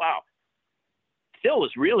I go, wow, Phil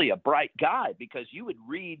was really a bright guy, because you would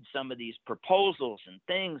read some of these proposals and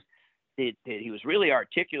things that he was really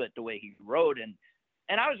articulate the way he wrote. And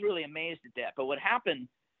I was really amazed at that. But what happened,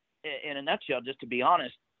 in a nutshell, just to be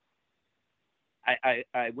honest,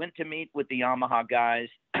 I went to meet with the Yamaha guys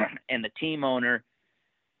and the team owner,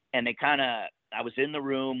 and I was in the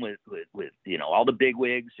room with all the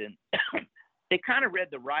bigwigs, and they kind of read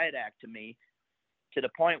the riot act to me, to the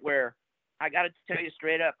point where I got to tell you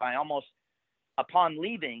straight up, I almost, upon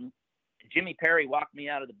leaving, Jimmy Perry walked me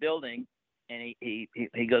out of the building, and he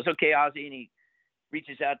goes, "Okay, Ozzie," and he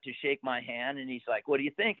reaches out to shake my hand, and he's like, "What do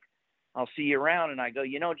you think? I'll see you around." And I go,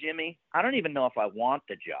 Jimmy, I don't even know if I want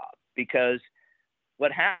the job, because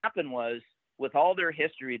what happened was, with all their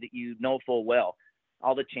history that you know full well,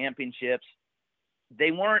 all the championships,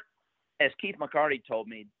 they weren't, as Keith McCarty told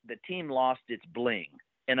me, the team lost its bling.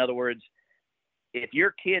 In other words, if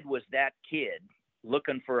your kid was that kid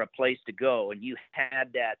looking for a place to go, and you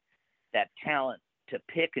had that talent to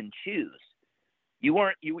pick and choose, you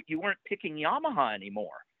weren't picking Yamaha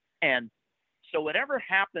anymore. And so whatever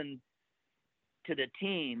happened to the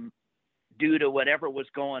team due to whatever was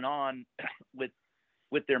going on with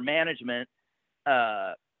their management,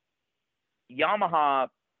 Yamaha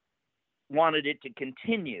wanted it to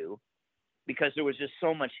continue because there was just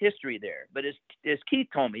so much history there. But as Keith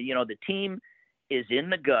told me, the team is in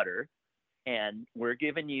the gutter, and we're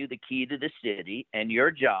giving you the key to the city, and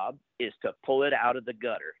your job is to pull it out of the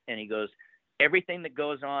gutter. And he goes, everything that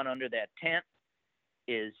goes on under that tent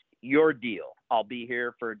is your deal. I'll be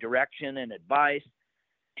here for direction and advice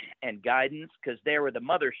and guidance, because they were the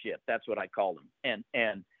mothership. That's what I call them. And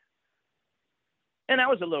that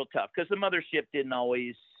was a little tough, because the mothership didn't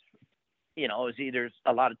always, it was either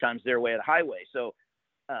a lot of times their way or the highway. So,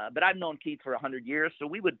 but I've known Keith for 100 years, so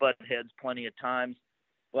we would butt heads plenty of times.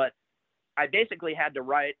 But I basically had to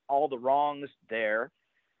right all the wrongs there.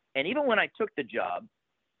 And even when I took the job,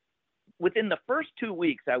 within the first 2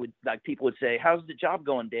 weeks, people would say, "How's the job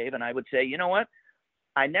going, Dave?" And I would say, you know what?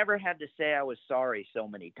 I never had to say I was sorry so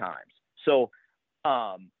many times. So,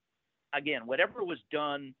 again, whatever was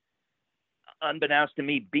done, unbeknownst to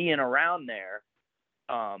me being around there,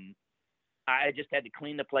 I just had to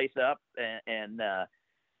clean the place up. And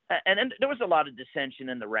then there was a lot of dissension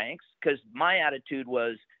in the ranks, because my attitude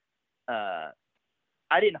was, I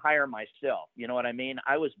didn't hire myself. You know what I mean?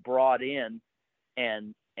 I was brought in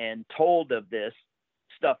and told of this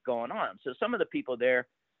stuff going on. So some of the people there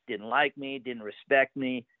didn't like me, didn't respect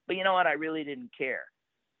me, but you know what? I really didn't care.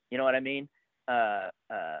 You know what I mean?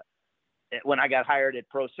 When I got hired at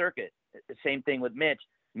Pro Circuit, the same thing with Mitch.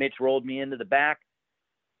 Mitch rolled me into the back.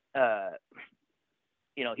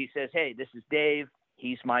 He says, "Hey, this is Dave.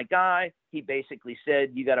 He's my guy." He basically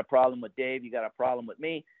said, "You got a problem with Dave, you got a problem with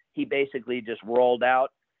me." He basically just rolled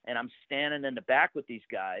out, and I'm standing in the back with these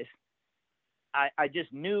guys. I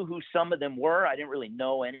just knew who some of them were. I didn't really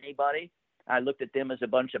know anybody. I looked at them as a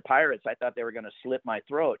bunch of pirates. I thought they were going to slit my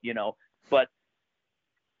throat,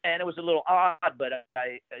 and it was a little odd, but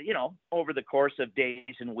I over the course of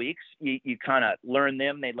days and weeks, you kind of learn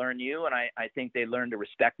them, they learn you. And I think they learn to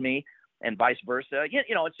respect me, and vice versa.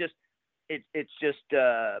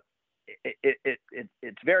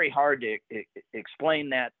 It's very hard to explain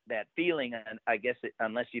that feeling. And I guess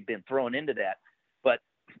unless you've been thrown into that, but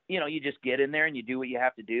you just get in there and you do what you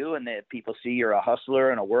have to do. And then people see you're a hustler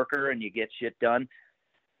and a worker, and you get shit done.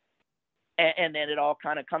 And then it all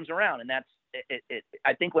kind of comes around. And that's,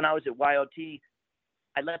 I think when I was at YOT,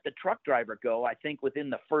 I let the truck driver go, I think within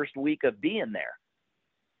the first week of being there.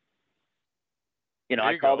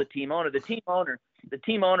 I called the team owner. The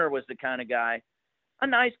team owner was the kind of guy, a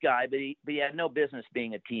nice guy, but he had no business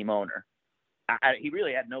being a team owner. He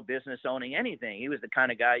really had no business owning anything. He was the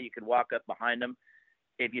kind of guy you could walk up behind him.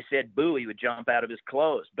 If you said boo, he would jump out of his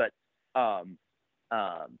clothes, but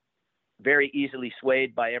very easily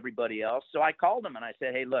swayed by everybody else. So I called him and I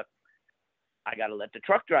said, "Hey, look, I got to let the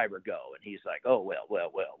truck driver go." And he's like, "Oh, well.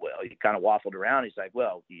 He kind of waffled around. He's like,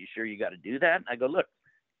 "Well, you sure you got to do that?" And I go, "Look,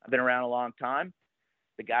 I've been around a long time.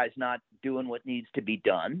 The guy's not doing what needs to be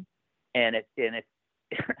done. And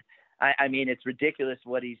I mean, it's ridiculous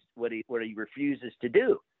what he refuses to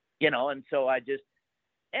do, And so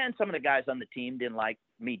and some of the guys on the team didn't like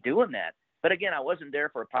me doing that. But again, I wasn't there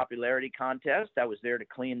for a popularity contest. I was there to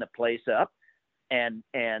clean the place up. And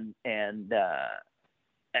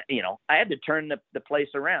I had to turn the place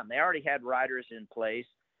around. They already had riders in place.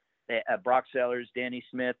 Brock Sellers, Danny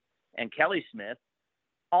Smith, and Kelly Smith,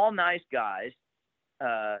 all nice guys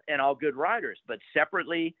and all good riders. But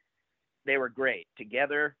separately, they were great.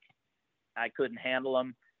 Together, I couldn't handle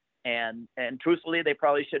them. And truthfully, they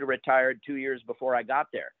probably should have retired 2 years before I got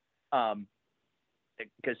there,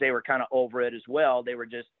 because they were kind of over it as well. They were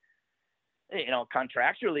just,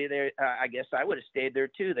 contractually, I guess I would have stayed there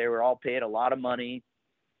too. They were all paid a lot of money,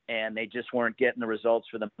 and they just weren't getting the results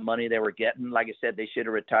for the money they were getting. Like I said, they should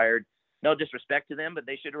have retired. No disrespect to them, but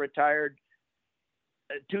they should have retired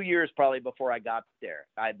 2 years probably before I got there.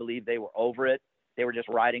 I believe they were over it. They were just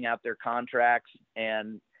riding out their contracts,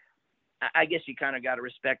 and I guess you kind of got to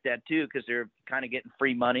respect that too, because they're kind of getting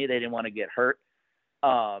free money. They didn't want to get hurt.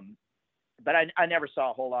 But I never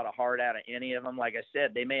saw a whole lot of heart out of any of them. Like I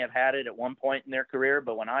said, they may have had it at one point in their career,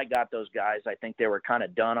 but when I got those guys, I think they were kind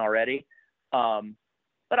of done already.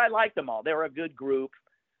 But I liked them all. They were a good group,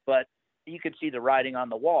 but you could see the writing on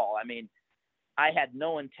the wall. I mean, I had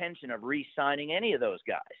no intention of re-signing any of those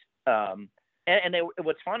guys.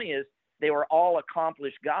 What's funny is they were all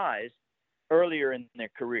accomplished guys earlier in their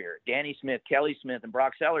career. Danny Smith, Kelly Smith, and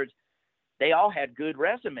Brock Sellers, they all had good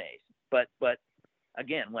resumes. But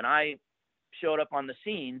again, when I showed up on the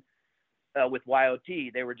scene with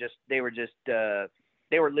YOT, they were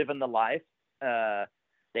living the life.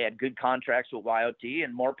 They had good contracts with YOT,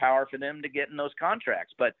 and more power for them to get in those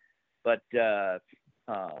contracts. But they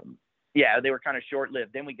were kind of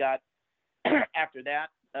short-lived. Then we got, after that,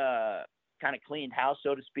 kind of cleaned house,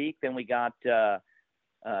 so to speak. Then we got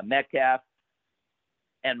Metcalf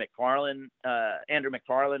and McFarlane. Andrew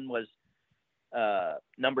McFarlane was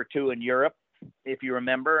number 2 in Europe, if you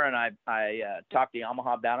remember, and I talked to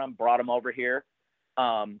Yamaha about him, brought him over here.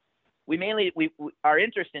 Our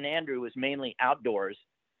interest in Andrew was mainly outdoors,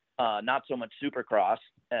 not so much Supercross.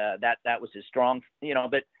 That was his strong,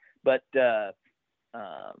 but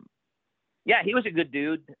he was a good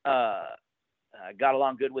dude. Got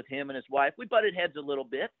along good with him and his wife. We butted heads a little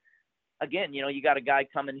bit. Again, you got a guy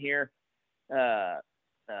coming here.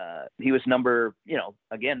 He was number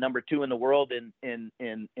 2 in the world in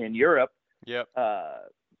Europe. Yep.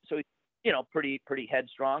 So pretty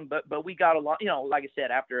headstrong, but we got along. Like I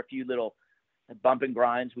said, after a few little bump and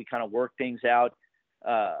grinds, we kind of worked things out.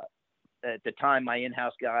 At the time, my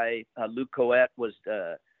in-house guy, Luke Coet, was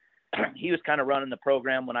he was kind of running the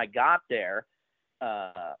program when I got there.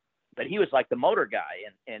 But he was like the motor guy,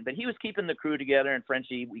 but he was keeping the crew together. And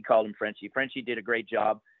Frenchie, we called him Frenchie. Frenchie did a great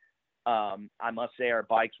job. I must say our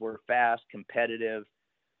bikes were fast, competitive,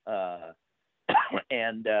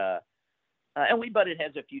 and we butted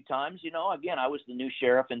heads a few times. Again, I was the new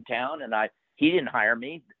sheriff in town, and he didn't hire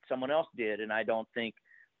me; someone else did. And I don't think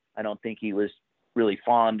he was really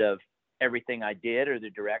fond of everything I did or the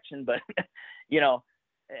direction. But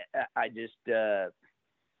I just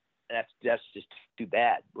that's just too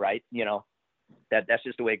bad, right? That's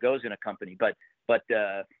just the way it goes in a company. But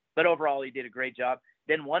overall, he did a great job.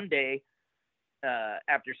 Then one day,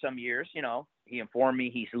 after some years, he informed me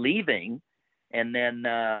he's leaving, and then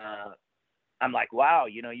I'm like, wow,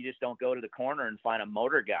 you just don't go to the corner and find a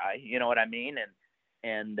motor guy, you know what I mean?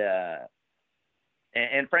 And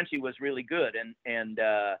Frenchie was really good, and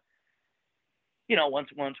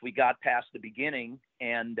once we got past the beginning,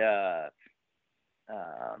 and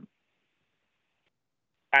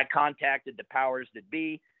I contacted the powers that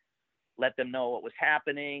be, let them know what was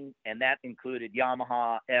happening, and that included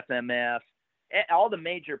Yamaha, FMF, all the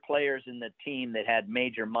major players in the team that had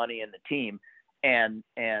major money in the team, and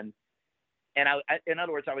I, in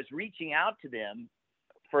other words, I was reaching out to them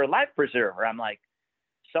for a life preserver. I'm like,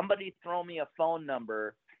 somebody throw me a phone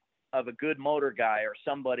number of a good motor guy or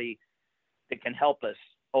somebody that can help us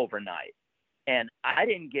overnight, and I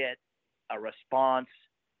didn't get a response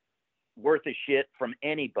worth a shit from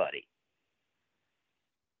anybody.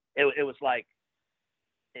 It was like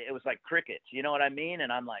crickets, you know what I mean?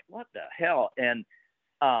 And I'm like, what the hell? And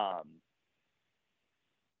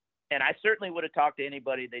I certainly would have talked to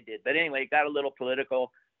anybody they did. But anyway, it got a little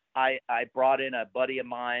political. I brought in a buddy of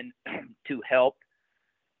mine to help,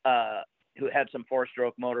 who had some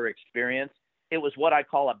 4-stroke motor experience. It was what I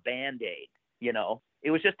call a Band-Aid,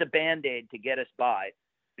 It was just a Band-Aid to get us by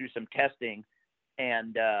through some testing,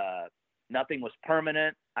 and nothing was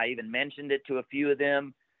permanent. I even mentioned it to a few of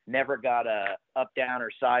them. Never got a up, down, or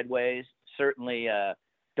sideways. Certainly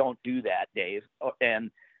don't do that, Dave. And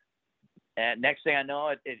next thing I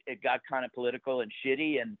know, it got kind of political and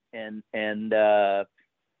shitty, and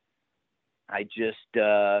I just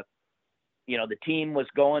the team was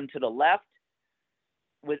going to the left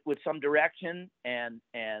with some direction, and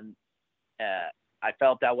I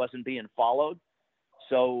felt I wasn't being followed.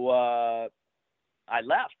 So I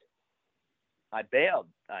left. I bailed.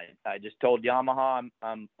 I just told Yamaha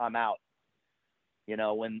I'm out. You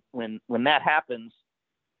know, when that happens,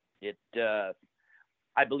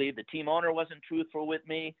 I believe the team owner wasn't truthful with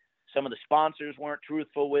me. Some of the sponsors weren't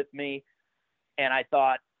truthful with me. And I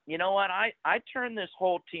thought, you know what? I turned this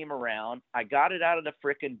whole team around. I got it out of the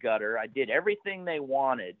frickin' gutter. I did everything they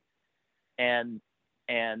wanted. And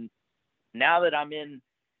now that I'm in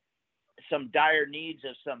some dire needs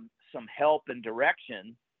of some help and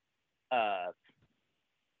direction,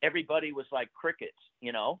 everybody was like crickets,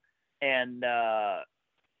 you know? And I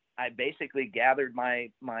basically gathered my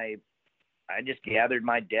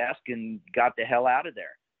desk and got the hell out of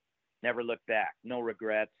there. Never looked back. No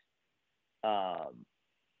regrets.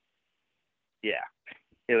 Yeah,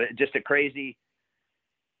 it was just a crazy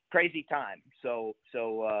time. So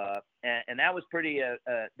and that was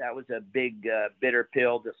that was a big bitter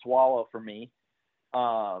pill to swallow for me.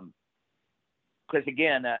 Because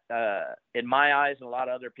again, in my eyes and a lot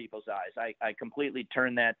of other people's eyes, I completely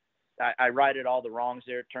turned that. I righted all the wrongs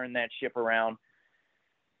there, turned that ship around.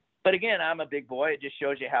 But again, I'm a big boy. It just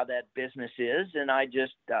shows you how that business is. And I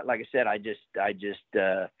just, like I said, I just,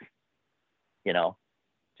 you know,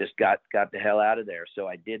 just got the hell out of there. So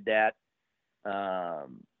I did that.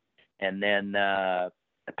 And then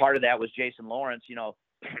part of that was Jason Lawrence. You know,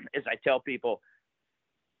 as I tell people,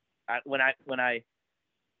 when I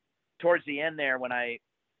towards the end there, when I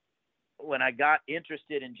got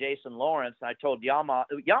interested in Jason Lawrence, I told Yamaha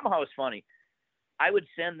was funny. I would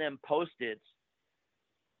send them Post-its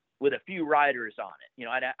with a few riders on it. You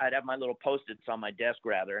know, I'd have my little Post-its on my desk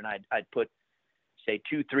rather, and I'd put, say,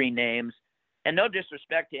 2-3 names, and no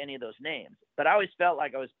disrespect to any of those names, but I always felt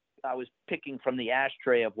like I was picking from the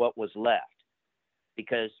ashtray of what was left,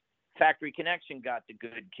 because Factory Connection got the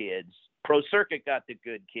good kids, Pro Circuit got the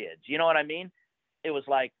good kids. You know what I mean? It was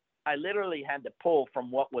like I literally had to pull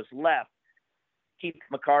from what was left. Keith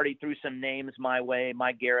McCarty threw some names my way.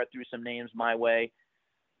 Mike Garrett threw some names my way.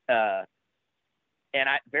 And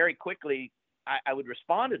I very quickly, I would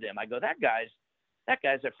respond to them. I go, that guy's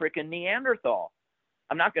a freaking Neanderthal.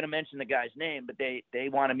 I'm not going to mention the guy's name, but they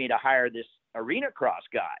wanted me to hire this arena cross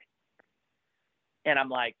guy. And I'm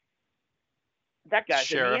like, that guy's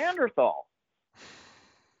Sheriff. A Neanderthal.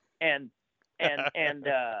 And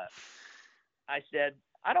I said,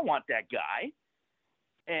 I don't want that guy.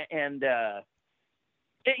 And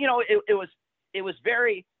you know, it was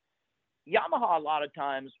very, Yamaha a lot of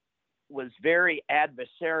times was very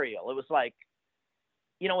adversarial. It was like,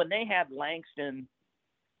 you know, when they had Langston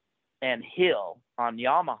and Hill on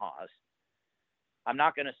Yamahas, I'm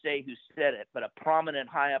not going to say who said it, but a prominent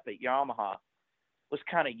high up at Yamaha was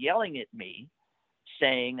kind of yelling at me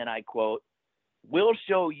saying, and I quote, "We'll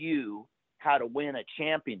show you how to win a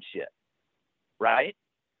championship." Right?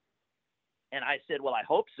 And I said, well, I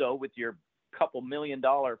hope so, with your couple $1 million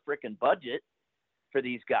freaking budget for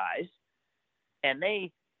these guys. And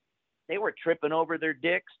they were tripping over their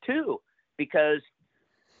dicks too, because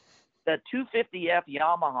the 250F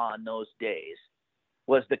Yamaha in those days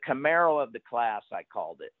was the Camaro of the class, I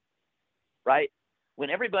called it, right? When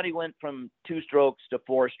everybody went from 2 strokes to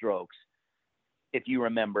 4 strokes, if you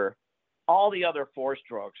remember, all the other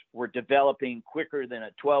 4-strokes were developing quicker than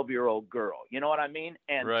a 12-year-old girl. You know what I mean?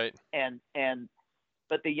 And right.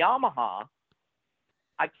 But the Yamaha,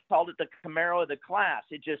 I called it the Camaro of the class.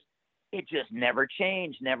 It just never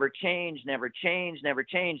changed.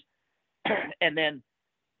 And then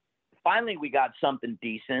finally we got something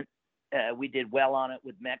decent. We did well on it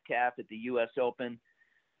with Metcalf at the U.S. Open.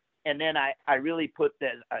 And then I really put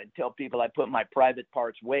that, I tell people I put my private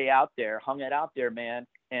parts way out there, hung it out there, man.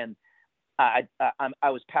 And I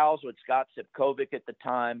was pals with Scott Sipkovic at the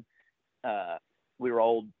time. We were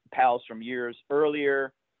old pals from years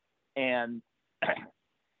earlier, and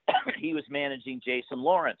he was managing Jason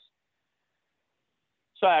Lawrence.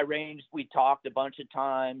 So we talked a bunch of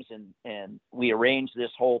times, and we arranged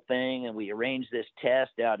this whole thing, and we arranged this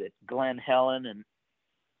test out at Glen Helen. And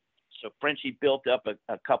so Frenchie built up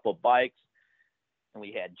a couple bikes, and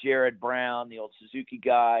we had Jared Brown, the old Suzuki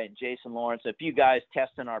guy, and Jason Lawrence, a few guys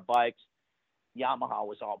testing our bikes. Yamaha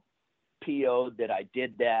was all PO'd that I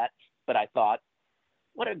did that, but I thought,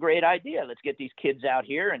 what a great idea. Let's get these kids out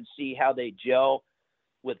here and see how they gel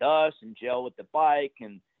with us and gel with the bike.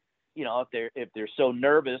 And, you know, if they're so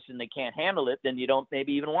nervous and they can't handle it, then you don't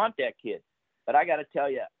maybe even want that kid. But I got to tell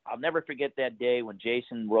you, I'll never forget that day when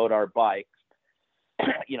Jason rode our bike.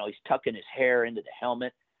 You know, he's tucking his hair into the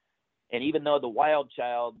helmet. And even though the wild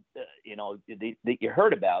child, you know, that you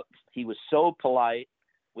heard about, he was so polite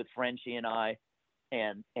with Frenchie and I.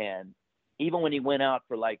 And even when he went out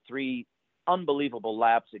for like 3 unbelievable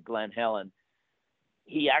laps at Glen Helen,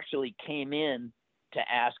 he actually came in to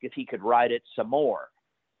ask if he could ride it some more.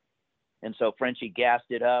 And so Frenchie gassed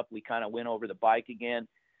it up. We kind of went over the bike again.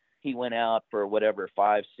 He went out for whatever,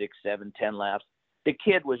 5, 6, 7, 10 laps. The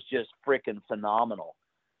kid was just freaking phenomenal.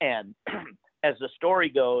 And as the story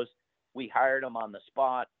goes, we hired him on the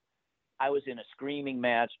spot. I was in a screaming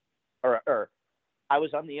match, or I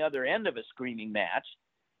was on the other end of a screaming match.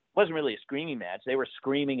 It wasn't really a screaming match. They were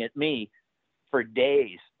screaming at me for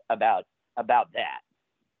days about that.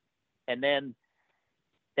 And then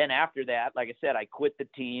after that, like I said, I quit the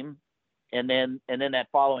team. And then that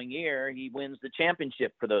following year, he wins the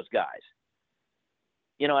championship for those guys.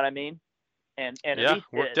 You know what I mean? And Yeah, at least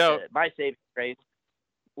worked out. My saving grace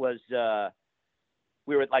was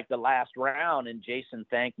we were at like the last round, and Jason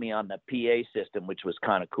thanked me on the PA system, which was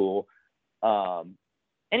kind of cool. And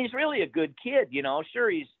he's really a good kid, you know. Sure,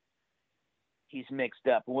 he's mixed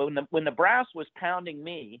up. When the brass was pounding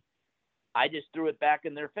me, I just threw it back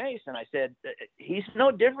in their face, and I said, he's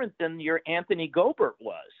no different than your Anthony Gobert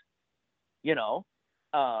was. You know,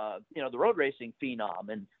 the road racing phenom.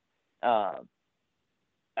 And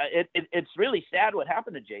it's really sad what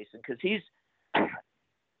happened to Jason, because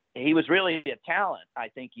he was really a talent, I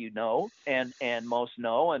think, you know, and most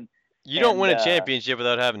know. And you don't win a championship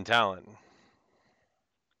without having talent.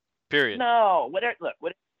 Period. No,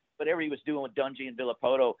 whatever he was doing with Dungey and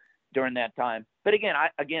Villapoto during that time. But again,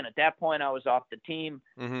 at that point, I was off the team.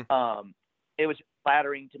 Mm-hmm. It was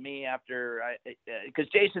flattering to me after because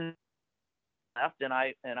Jason left and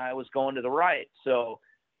I was going to the right. So,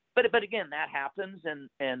 but again, that happens,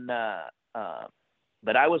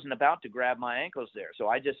 but I wasn't about to grab my ankles there, so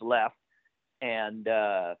I just left. And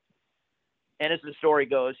as the story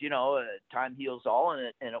goes, you know, time heals all,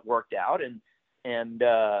 and it worked out, and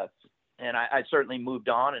I certainly moved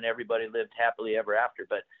on, and everybody lived happily ever after.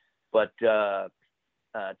 But to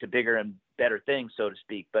bigger and better things, so to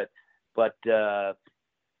speak. But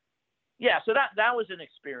yeah, so that was an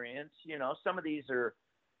experience. You know, some of these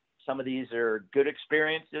are good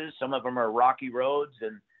experiences. Some of them are rocky roads,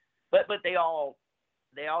 but they all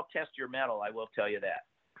test your mettle. I will tell you that.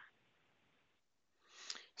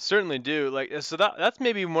 Certainly do. Like, so that's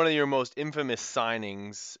maybe one of your most infamous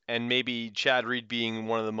signings, and maybe Chad Reed being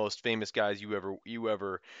one of the most famous guys you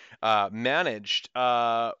ever managed.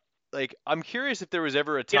 Like, I'm curious if there was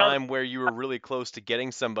ever a time where you were really close to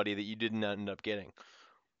getting somebody that you didn't end up getting.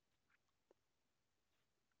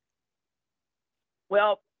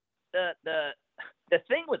 Well, the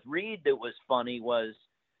thing with Reed that was funny was,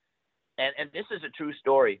 and this is a true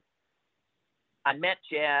story. I met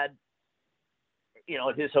Chad, you know,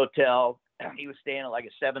 at his hotel. He was staying at like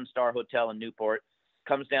a 7-star hotel in Newport.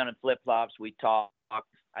 Comes down in flip-flops. We talked.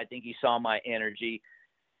 I think he saw my energy,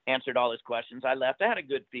 answered all his questions. I left. I had a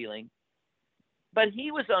good feeling. But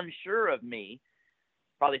he was unsure of me,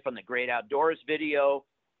 probably from the Great Outdoors video.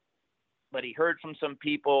 But he heard from some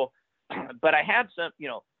people. But I had some, you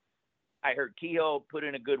know, I heard Kehoe put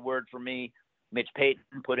in a good word for me. Mitch Payton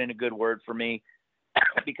put in a good word for me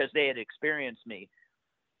because they had experienced me.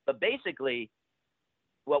 But basically,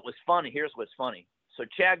 here's what's funny. So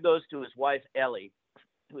Chad goes to his wife, Ellie,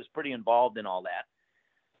 who was pretty involved in all that.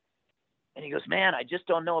 And he goes, man, I just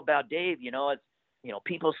don't know about Dave. You know, it's, you know,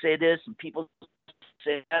 people say this and people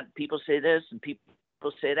say that, people say this and people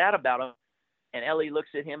say that about him. And Ellie looks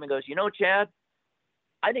at him and goes, you know, Chad,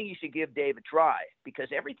 I think you should give Dave a try, because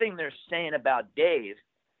everything they're saying about Dave,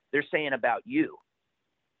 they're saying about you.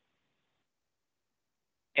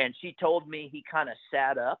 And she told me he kind of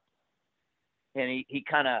sat up and he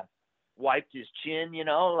kind of wiped his chin, you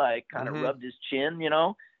know, like kind of rubbed his chin, you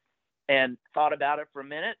know, and thought about it for a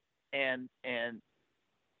minute, and the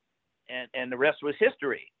rest was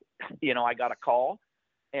history. You know, I got a call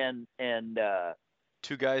and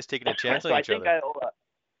two guys taking a chance on each other.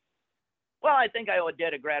 I think I owe a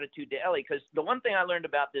debt of gratitude to Ellie, because the one thing I learned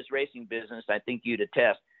about this racing business, I think you'd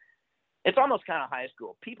attest, it's almost kind of high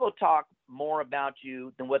school. People talk more about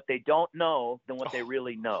you than what they don't know than what they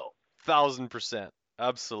really know. 1,000%.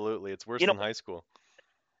 Absolutely. It's worse than high school.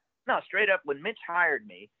 No, straight up, when Mitch hired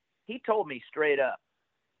me, he told me straight up,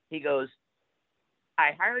 he goes,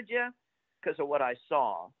 I hired you because of what I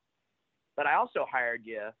saw, but I also hired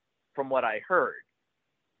you from what I heard.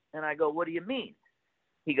 And I go, what do you mean?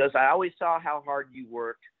 He goes, I always saw how hard you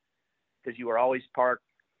worked, because you were always parked,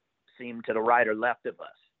 seemed to the right or left of us.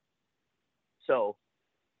 So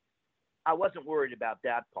I wasn't worried about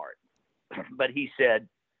that part. But he said,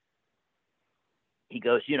 he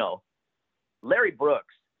goes, you know, Larry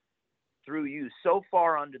Brooks threw you so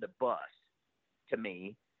far under the bus to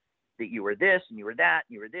me that you were this and you were that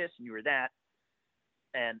and you were this and you were that.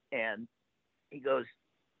 And he goes,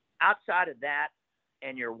 outside of that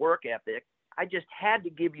and your work ethic, I just had to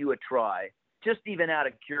give you a try, just even out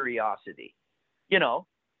of curiosity, you know?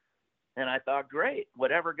 And I thought, great,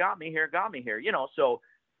 whatever got me here, you know? So,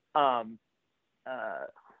 and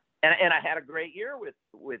I had a great year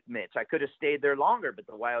with Mitch. I could have stayed there longer, but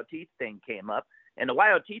the YOT thing came up. And the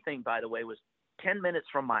YOT thing, by the way, was 10 minutes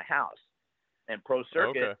from my house. And Pro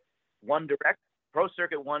Circuit, One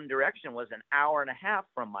Direction was an hour and a half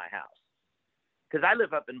from my house. Because I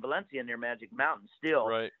live up in Valencia near Magic Mountain still.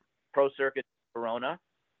 Right. Pro Circuit, Corona.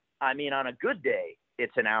 I mean, on a good day,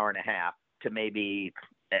 it's an hour and a half to maybe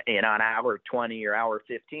an hour 20 or hour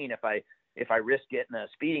 15 if I risk getting a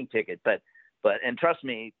speeding ticket. But and trust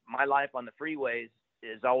me, my life on the freeways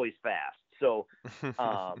is always fast. So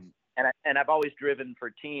and I've always driven for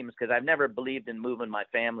teams because I've never believed in moving my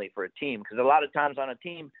family for a team, because a lot of times on a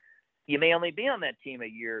team you may only be on that team a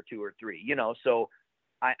year or 2 or 3, you know. So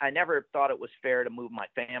I never thought it was fair to move my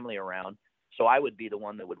family around. So I would be the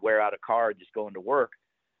one that would wear out a car just going to work.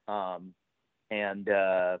 But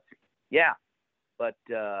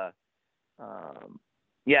the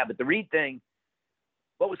Reed thing,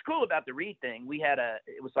 what was cool about the Reed thing,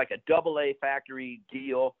 it was like a AA factory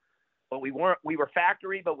deal, but we were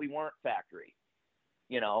factory, but we weren't factory,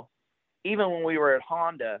 you know. Even when we were at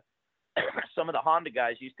Honda, some of the Honda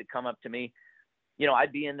guys used to come up to me, you know,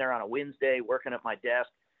 I'd be in there on a Wednesday working at my desk,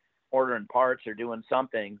 ordering parts or doing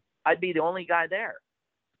something. I'd be the only guy there.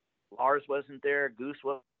 Lars wasn't there. Goose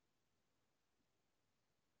was.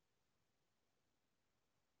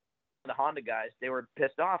 The Honda guys, they were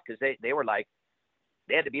pissed off because they were like,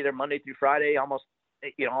 they had to be there Monday through Friday, almost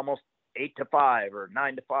 8 to 5 or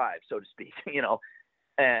 9 to 5, so to speak, you know,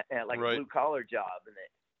 and like a blue collar job.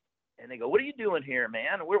 And they go, what are you doing here,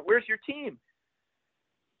 man? Where's your team?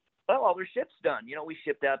 Well, all their ship's done. You know, we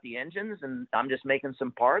shipped out the engines and I'm just making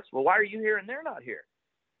some parts. Well, why are you here and they're not here?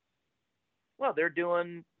 Well, they're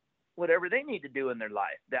doing whatever they need to do in their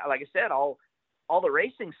life. That, like I said, all the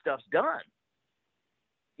racing stuff's done,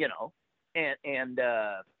 you know, and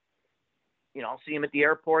you know, I'll see them at the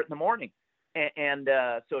airport in the morning and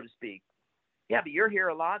so to speak. Yeah, but you're here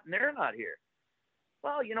a lot and they're not here.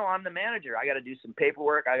 Well, you know, I'm the manager. I got to do some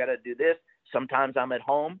paperwork. I got to do this. Sometimes I'm at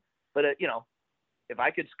home, but you know, if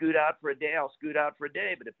I could scoot out for a day, I'll scoot out for a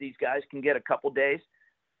day. But if these guys can get a couple days,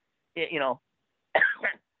 you know,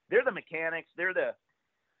 they're the mechanics. They're the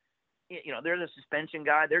suspension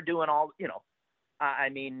guy. They're doing all, you know, I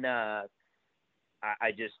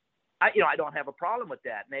don't have a problem with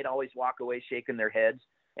that. And they'd always walk away shaking their heads.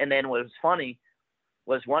 And then what was funny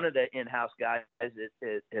was one of the in-house guys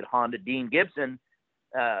at Honda, Dean Gibson,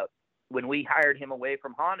 when we hired him away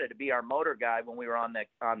from Honda to be our motor guy when we were on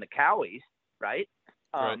the Cowies, right?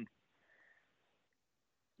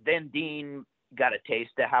 Then Dean got a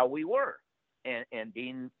taste of how we were. And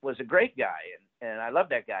Dean was a great guy, and I love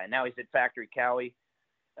that guy. Now he's at Factory Cowie.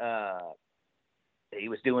 He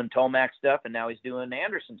was doing Tomac stuff, and now he's doing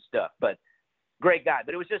Anderson stuff. But great guy.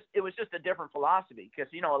 But it was just a different philosophy,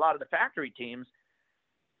 because you know, a lot of the factory teams,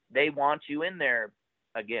 they want you in there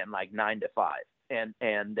again like 9 to 5.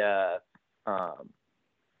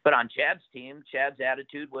 But on Chad's team, Chad's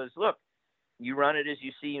attitude was, look, you run it as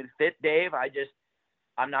you see fit, Dave.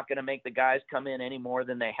 I'm not going to make the guys come in any more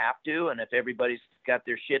than they have to. And if everybody's got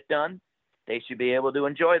their shit done, they should be able to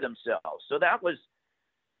enjoy themselves. So that was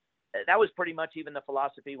pretty much even the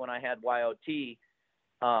philosophy when I had YOT. You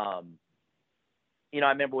know,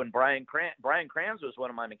 I remember when Brian Kranz was one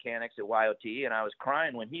of my mechanics at YOT, and I was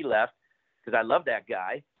crying when he left because I love that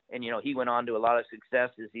guy. And, you know, he went on to a lot of success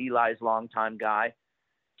as Eli's longtime guy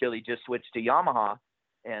till he just switched to Yamaha.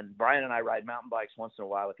 And Brian and I ride mountain bikes once in a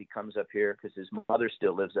while if he comes up here, because his mother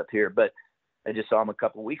still lives up here. But I just saw him a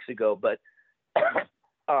couple of weeks ago. But,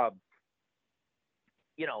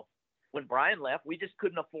 you know, when Brian left, we just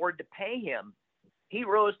couldn't afford to pay him. He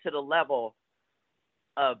rose to the level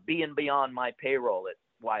of being beyond my payroll at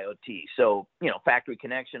YOT. So, you know, Factory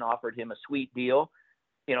Connection offered him a sweet deal.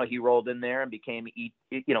 You know, he rolled in there and became,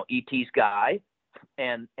 ET's guy,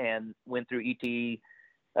 and went through ET's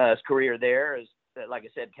career there as, like I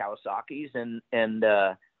said, Kawasaki's. And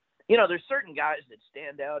you know, there's certain guys that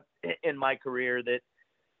stand out in my career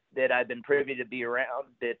that I've been privy to be around,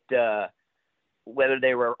 that whether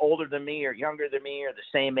they were older than me or younger than me or the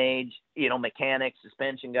same age, you know, mechanics,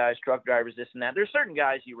 suspension guys, truck drivers, this and that. There's certain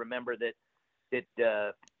guys you remember that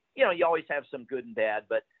you know, you always have some good and bad,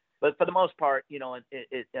 but for the most part, you know,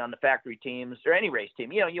 on the factory teams or any race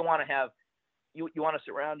team, you know, you want to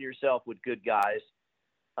surround yourself with good guys.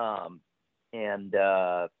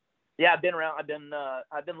 Yeah, I've been around.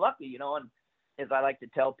 I've been lucky, and as I like to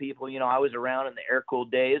tell people, I was around in the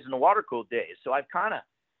air-cooled days and the water-cooled days. So I've kind of,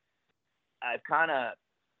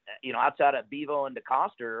 outside of Bevo and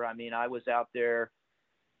DeCoster, I mean, I was out there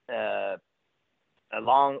a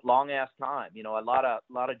long ass time. A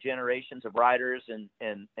lot of generations of riders and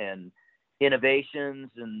innovations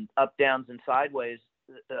and up, downs, and sideways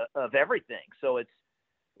of everything. So it's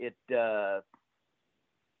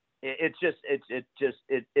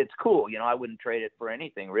cool. I wouldn't trade it for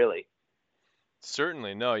anything really.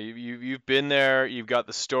 Certainly. No, you've been there. You've got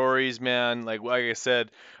the stories, man. Like I said,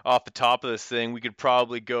 off the top of this thing, we could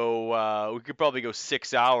probably go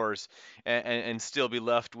 6 hours and still be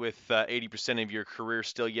left with 80% of your career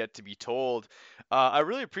still yet to be told. I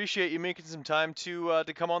really appreciate you making some time to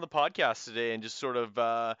come on the podcast today and just sort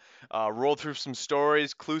of roll through some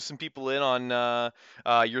stories, clue some people in on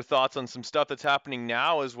your thoughts on some stuff that's happening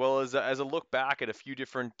now, as well as a look back at a few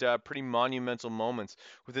different pretty monumental moments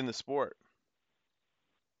within the sport.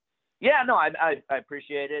 Yeah, no, I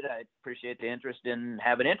appreciate it. I appreciate the interest in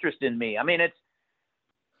me. I mean,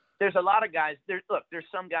 there's a lot of guys. There's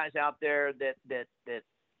some guys out there that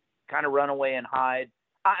kind of run away and hide.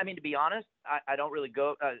 I mean, to be honest, I don't really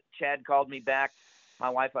go. Chad called me back. My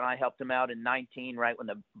wife and I helped him out in 19, right when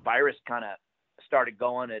the virus kind of started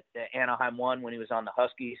going at Anaheim 1 when he was on the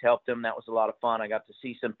Huskies. Helped him. That was a lot of fun. I got to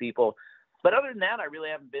see some people. But other than that, I really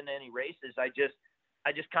haven't been to any races. I just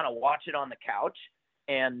kind of watch it on the couch.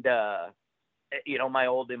 And, my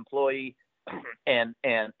old employee and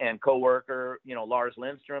coworker, Lars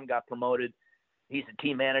Lindstrom got promoted. He's a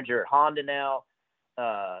team manager at Honda now.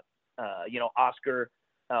 Oscar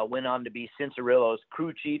went on to be Cincerillo's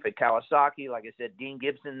crew chief at Kawasaki. Like I said, Dean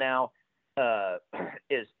Gibson now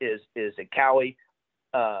is at Cowie,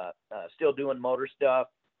 still doing motor stuff.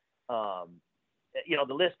 The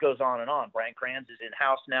list goes on and on. Brian Kranz is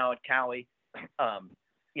in-house now at Cowie.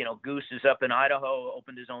 Goose is up in Idaho,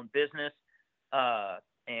 opened his own business.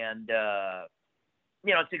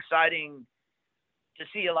 It's exciting to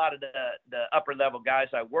see a lot of the upper level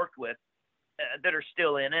guys I worked with that are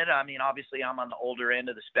still in it. I mean, obviously I'm on the older end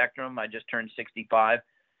of the spectrum. I just turned 65,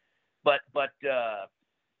 but hell,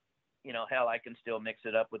 I can still mix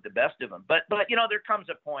it up with the best of them. But there comes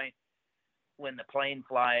a point when the plane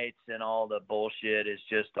flights and all the bullshit is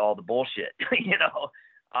just all the bullshit,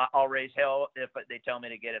 I'll raise hell if they tell me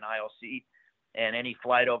to get an aisle seat, and any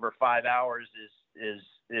flight over 5 hours is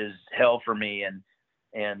hell for me. And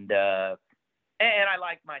I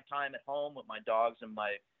like my time at home with my dogs and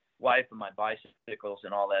my wife and my bicycles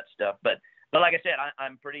and all that stuff. But like I said,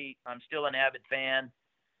 I'm still an avid fan.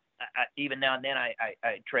 Even now and then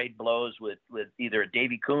I trade blows with either a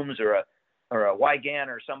Davey Coombs or a Weigandt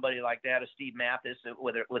or somebody like that, a Steve Mathis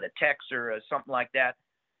with a Tex or something like that.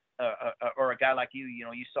 Or a guy like you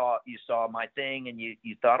saw my thing and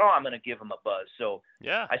you thought, oh, I'm going to give him a buzz. So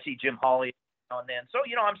yeah, I see Jim Hawley now and then. So,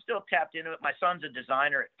 I'm still tapped into it. My son's a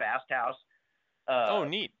designer at Fast House. Oh,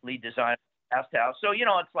 neat. Lead designer at Fast House. So,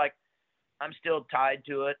 it's like I'm still tied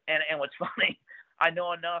to it. And what's funny, I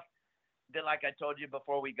know enough that, like I told you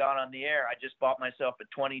before we got on the air, I just bought myself a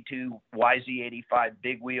 22 YZ85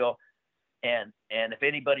 big wheel. And if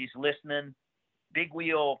anybody's listening, big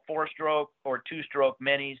wheel 4-stroke or 2-stroke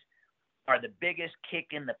minis are the biggest kick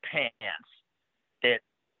in the pants.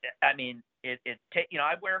 I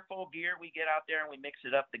wear full gear. We get out there and we mix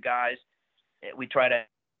it up. The guys, we try to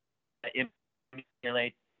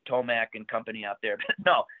emulate Tomac and company out there.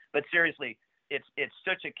 But seriously, it's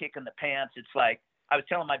such a kick in the pants. It's like, I was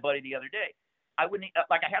telling my buddy the other day, I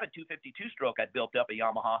had a 252 stroke. I built up a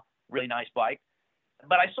Yamaha, really nice bike,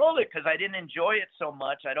 but I sold it because I didn't enjoy it so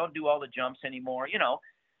much. I don't do all the jumps anymore,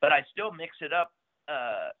 but I still mix it up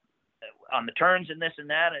on the turns and this and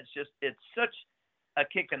that. It's such a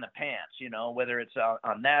kick in the pants, whether it's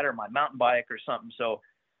on that or my mountain bike or something. So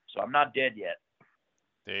I'm not dead yet.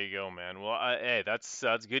 There you go, man. Well, hey, that's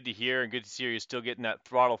good to hear, and good to see you're still getting that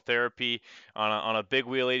throttle therapy on a big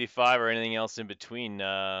wheel 85 or anything else in between.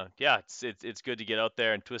 It's good to get out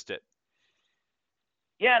there and twist it.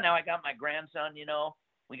 Yeah, now I got my grandson.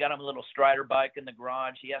 We got him a little Strider bike in the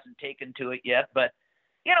garage. He hasn't taken to it yet, but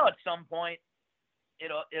at some point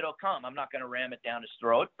it'll come. I'm not going to ram it down his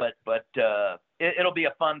throat, but it'll be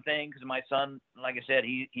a fun thing because my son, like I said,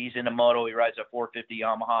 he's into moto. He rides a 450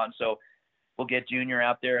 Yamaha, and so we'll get Junior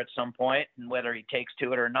out there at some point, and whether he takes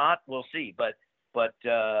to it or not, we'll see. But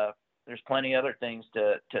there's plenty other things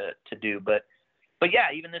to do. But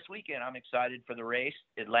yeah, even this weekend, I'm excited for the race.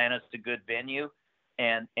 Atlanta's a good venue,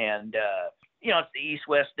 and it's the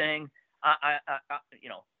East-West thing.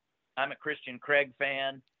 I'm a Christian Craig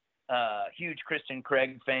fan, huge Christian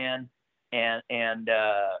Craig fan, and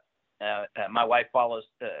my wife follows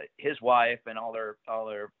his wife and all their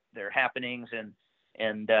happenings, and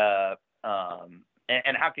how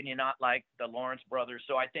can you not like the Lawrence brothers?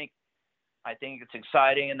 So I think it's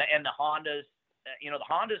exciting, and the Hondas, the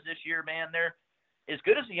Hondas this year, man, they're as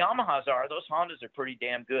good as the Yamahas are. Those Hondas are pretty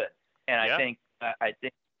damn good, and I think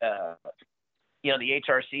the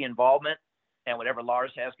HRC involvement and whatever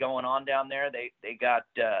Lars has going on down there, they got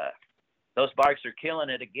those bikes are killing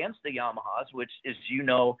it against the Yamahas, which is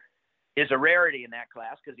is a rarity in that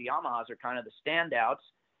class because the Yamahas are kind of the standouts.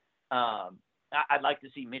 I'd like to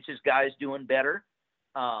see Mitch's guys doing better.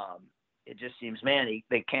 It just seems, man,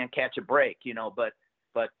 they can't catch a break, but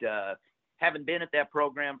having been at that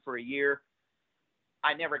program for a year,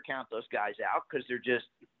 I never count those guys out because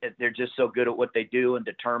they're just so good at what they do and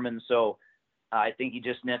determined. So I think he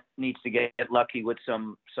just needs to get lucky with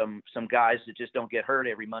some guys that just don't get hurt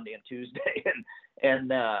every Monday and Tuesday and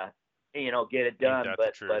get it done.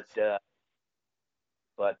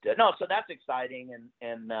 But no, so that's exciting.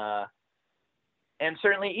 And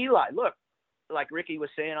certainly Eli, look, like Ricky was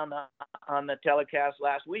saying on the telecast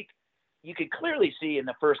last week, you could clearly see in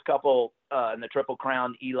the first couple in the Triple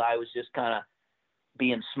Crown, Eli was just kind of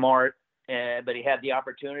being smart, but he had the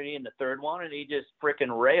opportunity in the third one and he just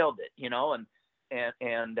freaking railed it,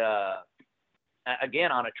 and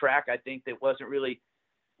again, on a track, I think that wasn't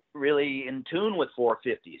really in tune with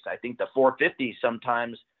 450s. I think the 450s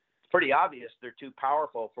sometimes it's pretty obvious they're too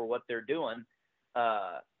powerful for what they're doing.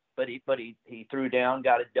 But he threw down,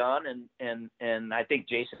 got it done, and I think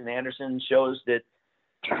Jason Anderson shows that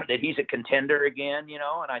he's a contender again,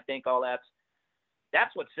 and I think all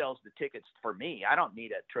that's what sells the tickets for me. I don't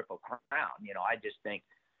need a Triple Crown, I just think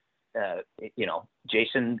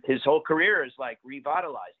Jason, his whole career is like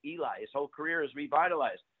revitalized. Eli, his whole career is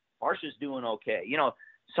revitalized. Marsha's doing okay.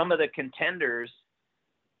 Some of the contenders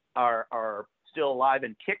are still alive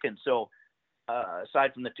and kicking. So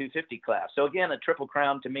aside from the 250 class. So again, a Triple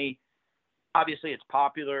Crown to me, obviously it's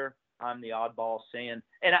popular. I'm the oddball saying,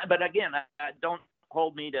 but again, don't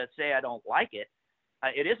hold me to say I don't like it.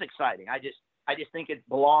 It is exciting. I just think it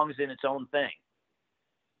belongs in its own thing.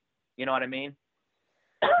 You know what I mean?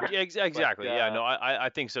 Yeah, exactly. But, no, I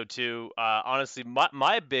think so too. Honestly,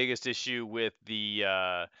 my biggest issue with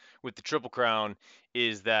the Triple Crown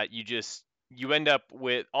is that you end up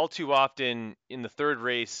with, all too often in the third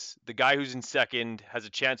race, the guy who's in second has a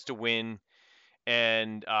chance to win,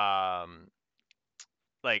 and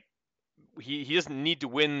like he doesn't need to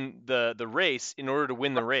win the race in order to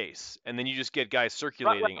win the race, and then you just get guys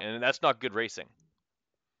circulating, and that's not good racing.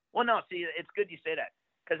 Well, no, see, it's good you say that,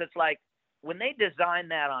 because it's like when they designed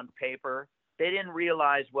that on paper, they didn't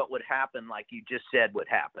realize what would happen, like you just said would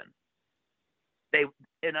happen.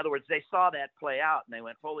 In other words, they saw that play out and they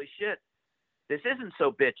went, holy shit, this isn't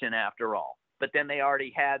so bitchin' after all. But then they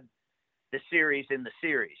already had the series in the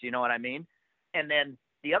series, you know what I mean? And then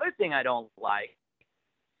the other thing I don't like,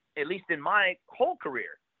 at least in my whole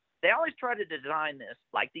career, they always try to design this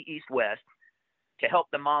like the East-West to help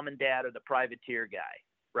the mom and dad or the privateer guy,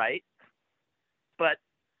 right? But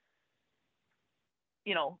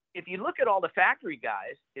if you look at all the factory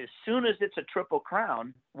guys, as soon as it's a Triple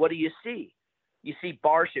Crown, what do you see? You see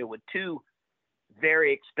Barcia with two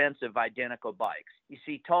very expensive identical bikes. You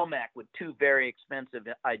see Tomac with two very expensive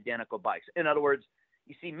identical bikes. In other words,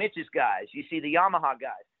 you see Mitch's guys. You see the Yamaha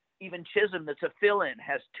guys. Even Chisholm, that's a fill-in,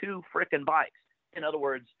 has two frickin' bikes. In other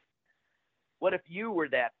words, what if you were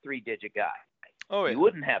that three-digit guy? Oh, yeah. You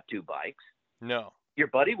wouldn't have two bikes. No. Your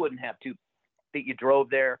buddy wouldn't have two that you drove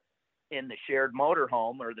there in the shared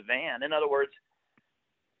motorhome or the van. In other words,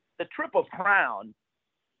 the Triple Crown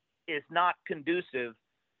is not conducive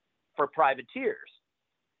for privateers.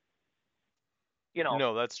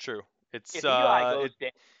 No, that's true. It's if Eli goes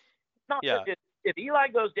down, if Eli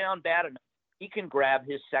goes down bad enough, he can grab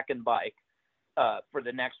his second bike for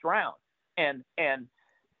the next round. And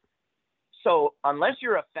so unless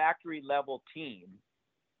you're a factory level team,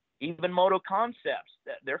 even Moto Concepts,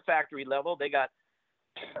 they're factory level, they got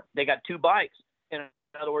two bikes. In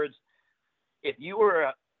other words, if you were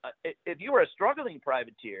a struggling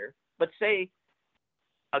privateer, but say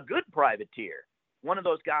a good privateer, one of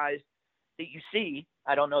those guys that you see,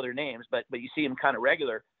 I don't know their names, but you see them kind of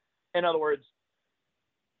regular. In other words,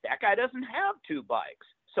 that guy doesn't have two bikes.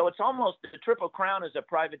 So it's almost the Triple Crown is a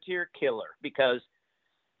privateer killer because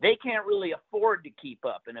they can't really afford to keep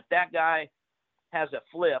up. And if that guy has a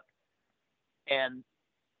flip and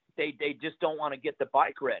they just don't want to get the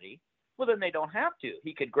bike ready, well, then they don't have to.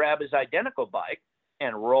 He could grab his identical bike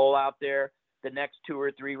and roll out there the next 2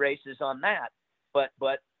 or 3 races on that.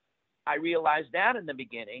 But I realized that in the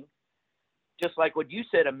beginning just like what you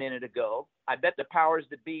said a minute ago, I bet the powers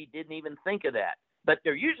that be didn't even think of that. But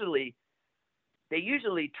they usually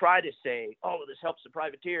try to say, oh, this helps the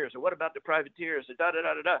privateers, or what about the privateers, or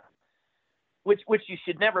da-da-da-da-da. Which you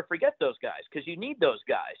should never forget those guys, because you need those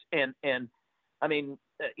guys. And I mean,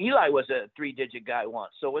 Eli was a 3-digit guy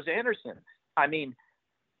once, so was Anderson. I mean,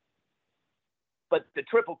 but the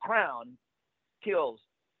Triple Crown kills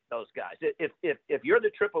those guys. If you're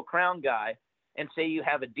the Triple Crown guy, and say you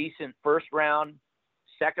have a decent first round,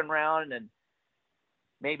 second round, and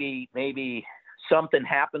maybe something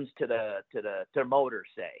happens to the motor,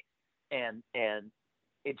 say, and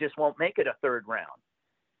it just won't make it a third round.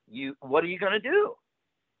 What are you going to do?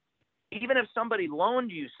 Even if somebody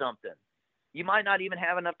loaned you something, you might not even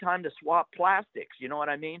have enough time to swap plastics. You know what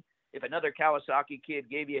I mean? If another Kawasaki kid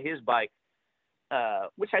gave you his bike,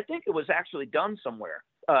 which I think it was actually done somewhere,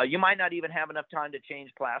 you might not even have enough time to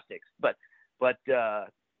change plastics. But which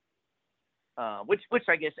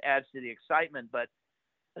I guess adds to the excitement. But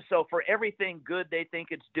so for everything good they think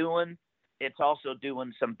it's doing, it's also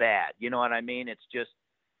doing some bad. You know what I mean? It's just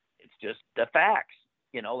the facts.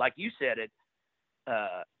 You know, like you said,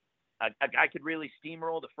 a guy could really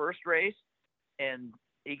steamroll the first race, and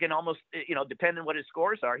he can almost, you know, depending on what his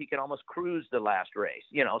scores are, he can almost cruise the last race.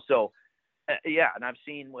 You know, so yeah. And I've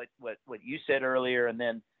seen what you said earlier, and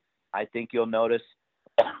then I think you'll notice.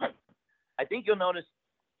 I think you'll notice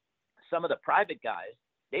some of the private guys,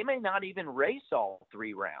 they may not even race all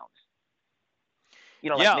 3 rounds. You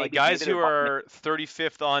know, yeah, like guys who are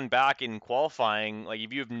 35th on back in qualifying, like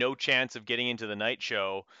if you have no chance of getting into the night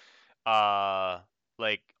show,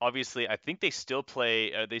 like obviously I think they still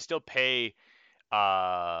pay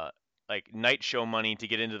like night show money to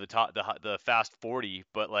get into the fast 40,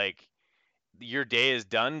 but like your day is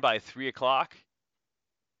done by 3:00.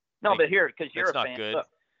 No, like, but here, because you're a not fan, good. look,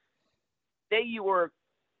 say you were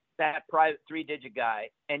that private 3-digit guy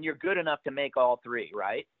and you're good enough to make all 3,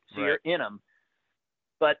 right? So you're in them.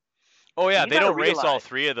 But oh yeah, they don't race all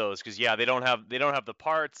 3 of those because they don't have the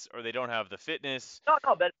parts, or they don't have the fitness. No,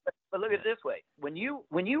 but look at it this way: when you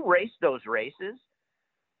race those races,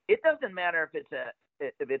 it doesn't matter if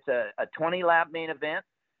it's a 20-lap main event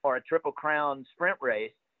or a Triple Crown sprint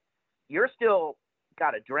race. You're still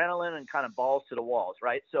got adrenaline and kind of balls to the walls,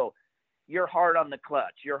 right? So you're hard on the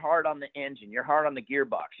clutch, you're hard on the engine, you're hard on the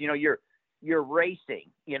gearbox. You know, you're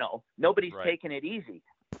racing. You know, nobody's taking it easy,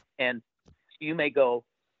 and you may go,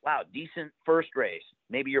 wow, decent first race.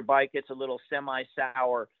 Maybe your bike gets a little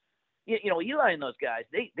semi-sour. You know, Eli and those guys,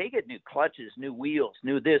 they get new clutches, new wheels,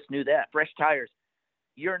 new this, new that, fresh tires.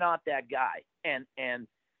 You're not that guy. And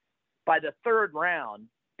by the third round,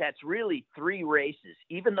 that's really 3 races.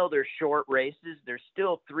 Even though they're short races, there's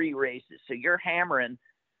still 3 races. So you're hammering.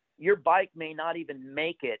 Your bike may not even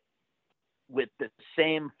make it with the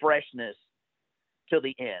same freshness till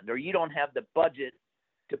the end, or you don't have the budget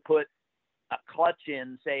to put a clutch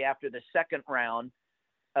in, say, after the second round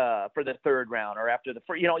for the third round, or after the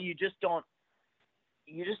first. You know, you just don't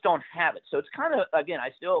have it. So it's kind of, again, I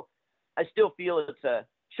still feel it's a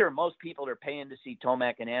sure. Most people are paying to see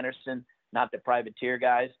Tomac and Anderson, not the privateer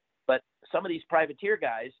guys. But some of these privateer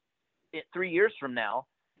guys, 3 years from now,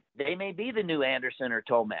 they may be the new Anderson or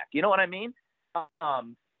Tomac. You know what I mean?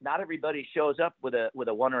 Not everybody shows up with a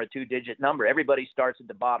 1 or a 2-digit number. Everybody starts at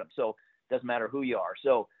the bottom, so it doesn't matter who you are.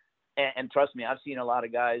 So, and trust me, I've seen a lot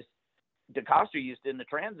of guys. DeCoster used it in the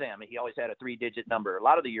Trans Am. He always had a 3-digit number. A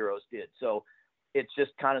lot of the Euros did. So it's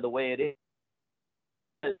just kind of the way it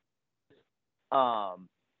is.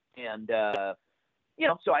 You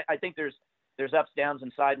know, so I think there's ups, downs,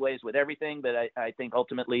 and sideways with everything. But I think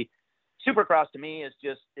ultimately, Supercross to me is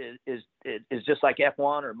just like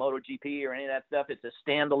F1 or MotoGP or any of that stuff. It's a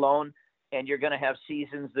standalone, and you're going to have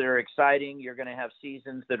seasons that are exciting. You're going to have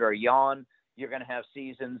seasons that are yawn. You're going to have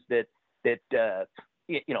seasons that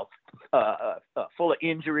full of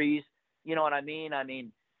injuries. You know what I mean?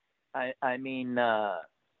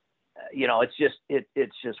 You know, it's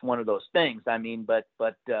just one of those things. I mean, but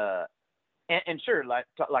sure, like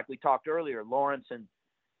we talked earlier, Lawrence and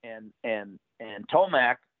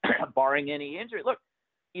Tomac, barring any injury. Look,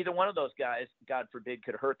 either one of those guys, God forbid,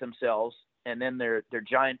 could hurt themselves, and then their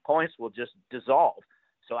giant points will just dissolve.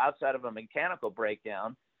 So outside of a mechanical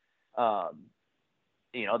breakdown,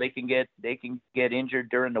 you know, they can get injured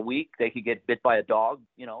during the week. They could get bit by a dog,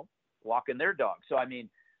 you know, walking their dog. So I mean,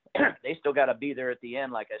 they still got to be there at the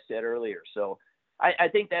end, like I said earlier. So I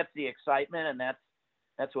think that's the excitement, and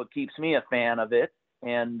that's what keeps me a fan of it.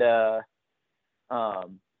 And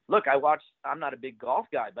look, I'm not a big golf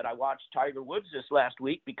guy, but I watched Tiger Woods this last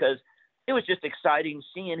week because it was just exciting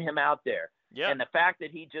seeing him out there. Yeah. And the fact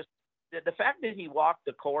that he walked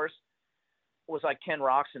the course was like Ken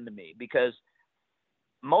Roczen to me, because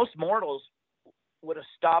most mortals would have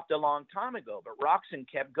stopped a long time ago, but Roczen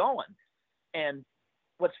kept going. And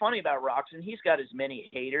what's funny about Roczen, he's got as many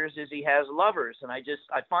haters as he has lovers. And I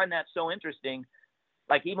find that so interesting.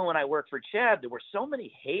 Like, even when I worked for Chad, there were so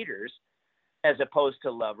many haters as opposed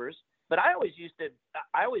to lovers. But I always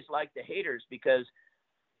liked the haters, because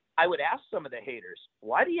I would ask some of the haters,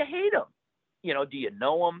 why do you hate them? You know, do you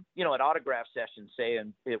know them? You know, at autograph sessions, say,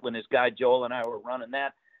 and when this guy Joel and I were running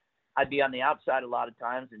that, I'd be on the outside a lot of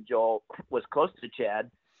times, and Joel was close to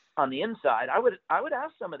Chad. On the inside, I would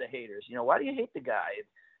ask some of the haters, you know, why do you hate the guy?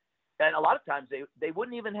 And a lot of times they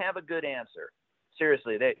wouldn't even have a good answer.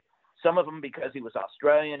 Seriously, some of them, because he was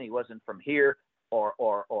Australian, he wasn't from here, or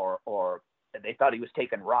they thought he was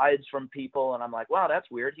taking rides from people, and I'm like, wow,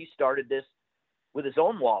 that's weird. He started this with his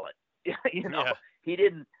own wallet. You know, Yeah. He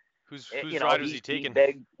didn't. Whose you know, ride was he taking?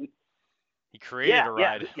 He created yeah, a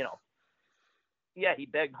ride. Yeah, you know. Yeah, he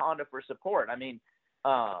begged Honda for support. I mean,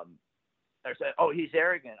 I said, oh, he's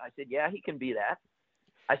arrogant. I said, yeah, he can be that.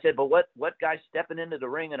 I said, but what guy stepping into the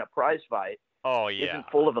ring in a prize fight Oh yeah,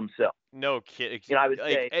 isn't full of himself? no kidding. You know, I would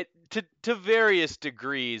say to various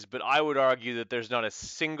degrees, but I would argue that there's not a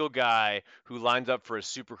single guy who lines up for a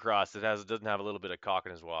Supercross that doesn't have a little bit of cock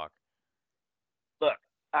in his walk. Look,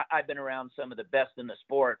 I've been around some of the best in the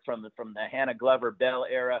sport, from the Hannah Glover Bell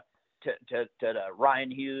era to the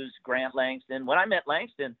Ryan Hughes, Grant Langston. When I met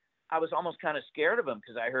Langston, I was almost kind of scared of him,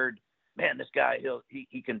 because I heard, man, this guy,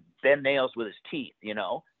 he can bend nails with his teeth, you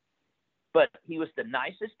know. But he was the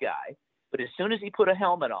nicest guy. But as soon as he put a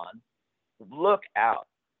helmet on, look out,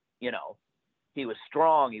 you know. He was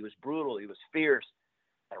strong, he was brutal, he was fierce.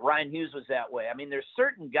 Ryan Hughes was that way. I mean, there's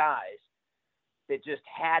certain guys that just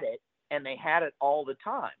had it, and they had it all the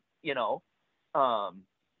time, you know.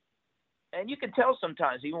 And you can tell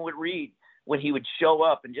sometimes, even with Reed, when he would show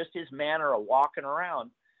up and just his manner of walking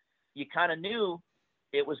around, you kind of knew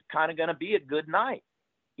it was kind of going to be a good night,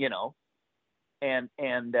 you know. And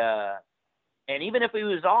even if he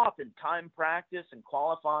was off in time practice and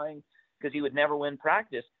qualifying, because he would never win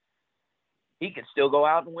practice, he could still go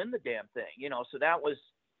out and win the damn thing, you know. So that was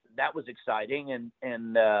exciting.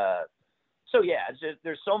 And so yeah,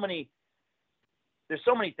 there's so many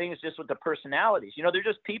things just with the personalities, you know. They're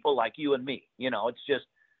just people like you and me, you know. It's just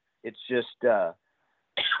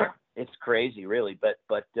it's crazy, really. But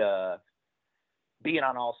being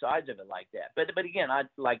on all sides of it like that. But again, I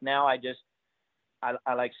like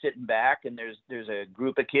sitting back, and there's a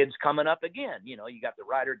group of kids coming up again. You know, you got the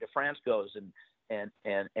Ryder DeFranco's and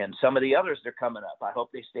some of the others that are coming up. I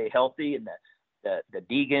hope they stay healthy, and the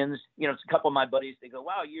Degans. You know, it's a couple of my buddies. They go,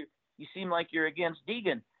 wow, you seem like you're against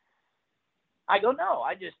Deegan. I go, no,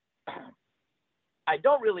 I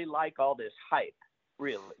don't really like all this hype,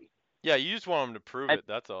 really. Yeah, you just want him to prove it,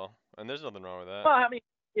 that's all. And there's nothing wrong with that. Well, I mean,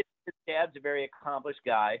 his dad's a very accomplished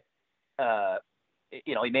guy.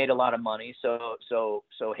 You know, he made a lot of money, so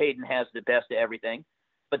Hayden has the best of everything.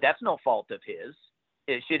 But that's no fault of his.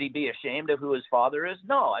 Should he be ashamed of who his father is?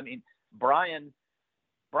 No. I mean, Brian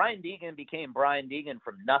Deegan became Brian Deegan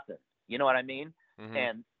from nothing. You know what I mean?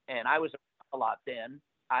 Mm-hmm. And I was a lot then.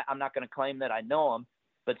 I'm not going to claim that I know him,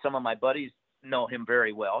 but some of my buddies know him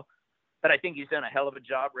very well. But I think he's done a hell of a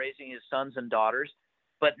job raising his sons and daughters.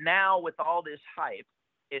 But now with all this hype,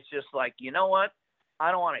 it's just like, you know what?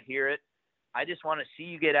 I don't want to hear it. I just want to see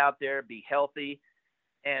you get out there, be healthy,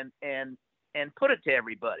 and put it to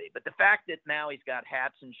everybody. But the fact that now he's got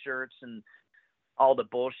hats and shirts and all the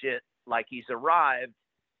bullshit, like he's arrived,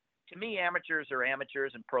 to me, amateurs are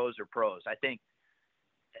amateurs and pros are pros. I think,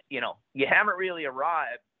 you know, you haven't really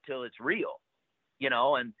arrived till it's real, you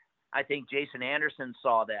know, and I think Jason Anderson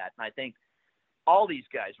saw that. And I think all these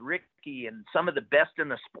guys, Ricky and some of the best in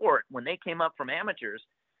the sport, when they came up from amateurs,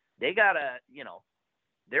 they got to, you know,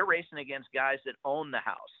 they're racing against guys that own the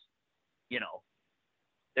house, you know.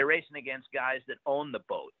 They're racing against guys that own the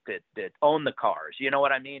boat, that own the cars. You know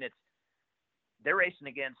what I mean? They're racing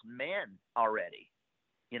against men already,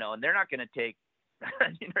 you know, and they're not going to take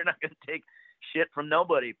shit from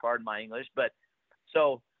nobody, pardon my English. But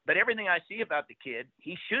everything I see about the kid,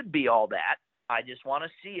 he should be all that. I just want to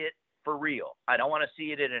see it for real. I don't want to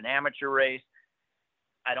see it at an amateur race.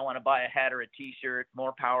 I don't want to buy a hat or a T-shirt.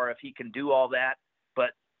 More power if he can do all that.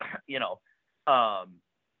 But, you know,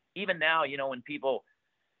 even now, you know, when people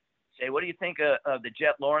say, what do you think of the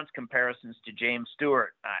Jet Lawrence comparisons to James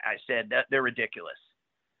Stewart? I said that they're ridiculous.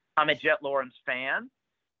 I'm a Jet Lawrence fan,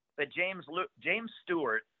 but James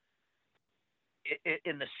Stewart,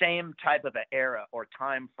 in the same type of an era or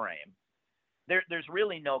time frame, there's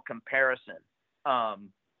really no comparison. You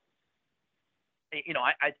know,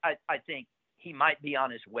 I think he might be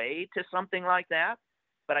on his way to something like that,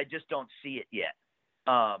 but I just don't see it yet.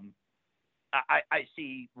 I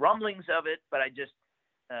see rumblings of it, but I just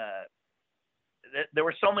there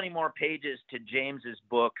were so many more pages to James's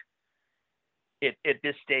book at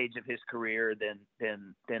this stage of his career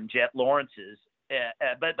than Jet Lawrence's.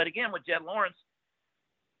 But again, with Jet Lawrence,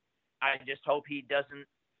 I just hope he doesn't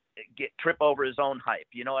trip over his own hype.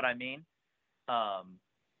 You know what I mean? But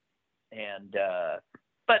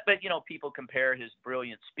you know, people compare his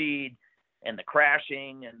brilliant speed and the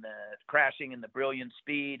crashing and the brilliant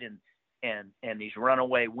speed and these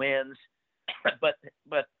runaway wins. but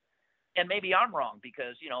and maybe I'm wrong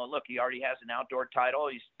because, you know, look, he already has an outdoor title.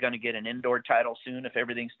 He's going to get an indoor title soon if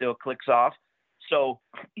everything still clicks off. So,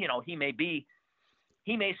 you know, he may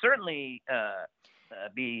certainly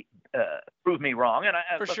prove me wrong, and I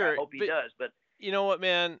hope he does. But you know what,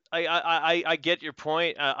 man, I get your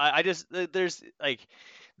point. I just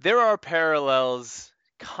there are parallels,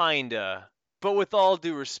 kinda, but with all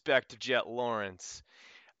due respect to Jet Lawrence,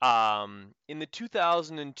 in the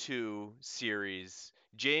 2002 series,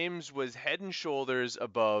 James was head and shoulders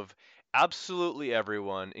above absolutely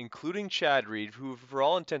everyone, including Chad Reed, who, for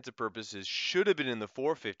all intents and purposes, should have been in the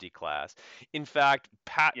 450 class. In fact,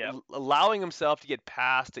 allowing himself to get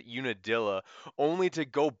passed at Unadilla, only to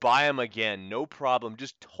go by him again, no problem,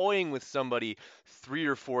 just toying with somebody 3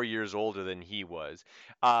 or 4 years older than he was.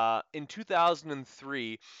 In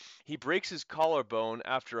 2003, he breaks his collarbone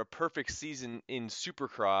after a perfect season in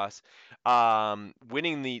Supercross,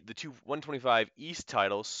 winning the 125 East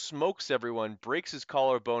title, smokes everyone, breaks his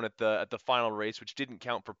collarbone at the final race, which didn't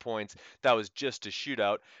count for points. That was just a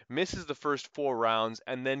shootout. Misses the first 4 rounds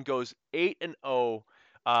and then goes 8-0.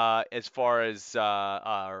 As far as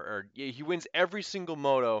he wins every single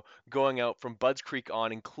moto going out from Budds Creek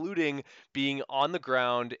on, including being on the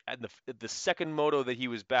ground at the second moto that he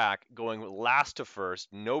was back, going last to first.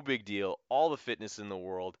 No big deal. All the fitness in the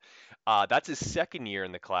world. That's his second year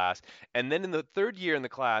in the class. And then in the third year in the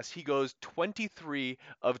class, he goes 23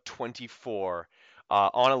 of 24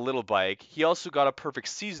 on a little bike. He also got a perfect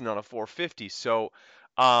season on a 450. So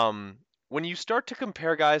when you start to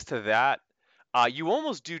compare guys to that, you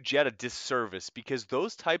almost do Jet a disservice because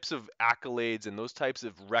those types of accolades and those types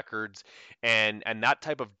of records and that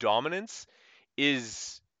type of dominance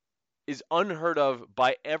is unheard of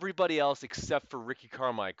by everybody else except for Ricky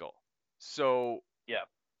Carmichael. So yeah,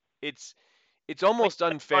 it's almost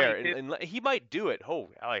unfair, and he might do it. Oh,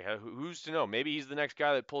 who's to know? Maybe he's the next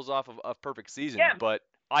guy that pulls off a perfect season, but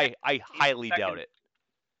I highly doubt it.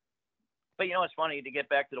 But you know, it's funny to get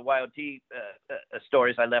back to the YOT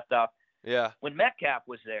stories I left off. Yeah. When Metcalf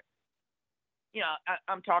was there, you know,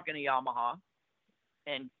 I'm talking to Yamaha,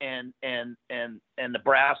 and the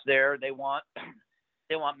brass there. They want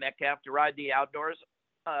Metcalf to ride the outdoors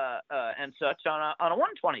and such on a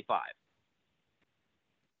 125.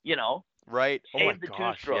 You know. Right. Oh my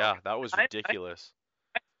gosh. Yeah, that was ridiculous.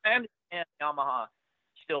 I understand Yamaha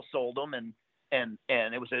still sold them, and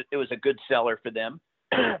it was a good seller for them,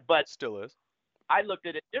 but still is. I looked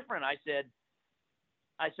at it different. I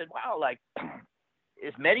said, wow, like,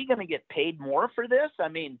 is Medi going to get paid more for this? I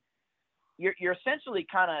mean, you're essentially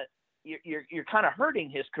you're kind of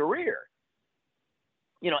hurting his career.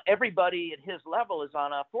 You know, everybody at his level is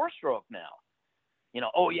on a 4-stroke now. You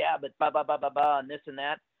know, oh yeah, but blah and this and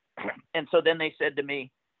that. And so then they said to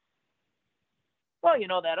me, well, you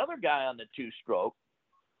know, that other guy on the 2-stroke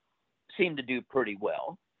seemed to do pretty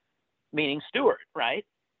well, meaning Stewart, right?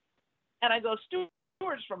 And I go,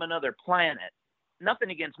 Stewart's from another planet.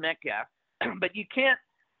 Nothing against Metcalf, but you can't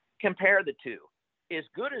compare the two. As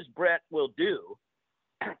good as Brett will do,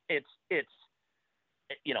 it's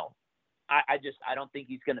you know, I don't think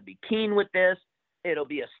he's going to be keen with this. It'll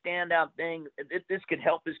be a standout thing. This could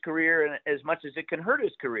help his career as much as it can hurt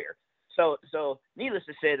his career. So needless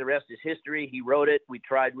to say, the rest is history. He wrote it. We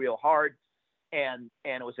tried real hard, and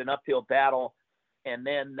it was an uphill battle. And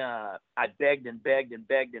then I begged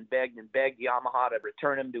Yamaha to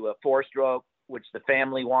return him to a 4-stroke, which the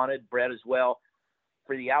family wanted, Brett as well,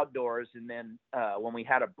 for the outdoors. And then when we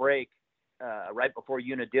had a break right before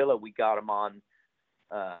Unadilla, we got him on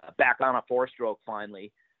back on a 4-stroke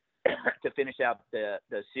finally to finish out the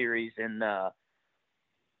series. And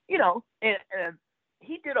you know, and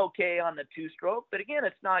he did okay on the 2-stroke, but again,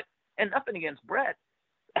 it's not, and nothing against Brett,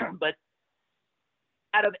 but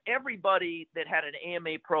out of everybody that had an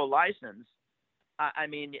AMA Pro license, I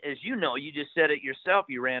mean, as you know, you just said it yourself.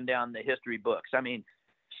 You ran down the history books. I mean,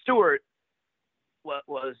 Stewart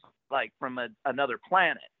was like from another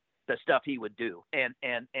planet. The stuff he would do, and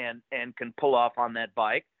can pull off on that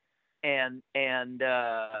bike, and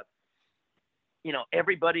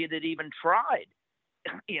everybody that even tried,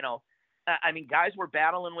 I mean, guys were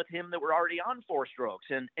battling with him that were already on 4 strokes,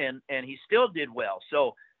 and he still did well.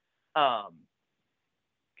 So, God,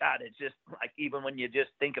 it's just like, even when you just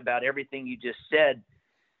think about everything you just said,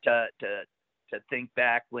 to think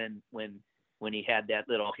back when he had that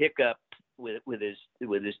little hiccup with his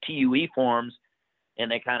TUE forms, and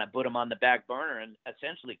they kind of put him on the back burner and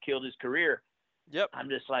essentially killed his career. Yep. I'm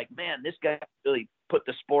just like, man, this guy really put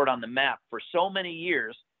the sport on the map for so many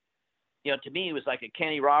years. To me, it was like a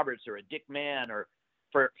Kenny Roberts or a Dick Mann, or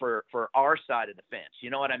for our side of the fence. You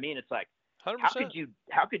know what I mean? It's like, 100%.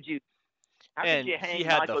 how could you and hang he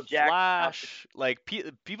had Michael the Jackson flash. Like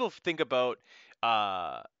people think about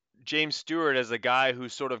James Stewart as a guy who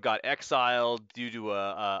sort of got exiled due to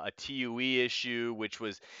a TUE issue, which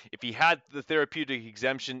was, if he had the therapeutic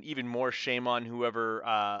exemption, even more shame on whoever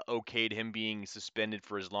okayed him being suspended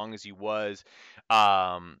for as long as he was.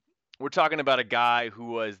 We're talking about a guy who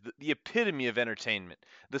was the epitome of entertainment,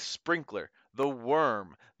 the sprinkler, the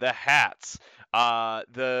worm, the hats,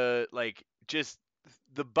 just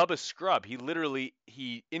the Bubba Scrub.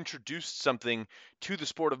 He introduced something to the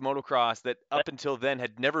sport of motocross that up until then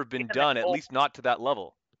had never been done, at least not to that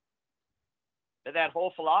level. That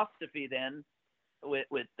whole philosophy then with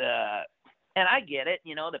and I get it,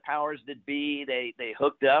 the powers that be, they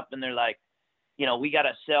hooked up and they're like, we got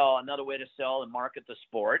to sell another way to sell and market the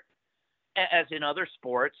sport, as in other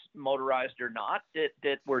sports, motorized or not,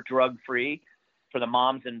 that were drug free for the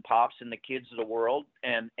moms and pops and the kids of the world,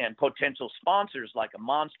 and potential sponsors like a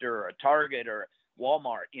Monster or a Target or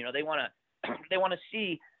Walmart. They want to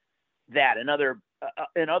see that. In other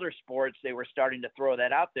sports, they were starting to throw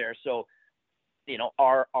that out there. So,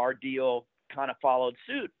 our deal kind of followed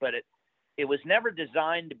suit, but it was never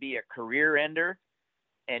designed to be a career ender.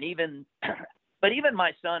 And even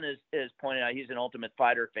my son is pointed out, he's an Ultimate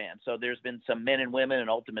Fighter fan. So there's been some men and women in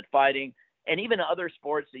Ultimate Fighting, and even other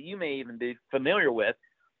sports that you may even be familiar with,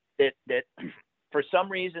 that for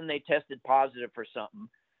some reason they tested positive for something.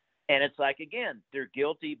 And it's like, again, they're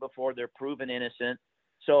guilty before they're proven innocent.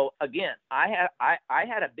 So again, I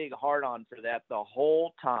had a big hard on for that the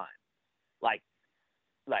whole time. Like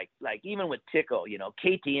even with Tickle,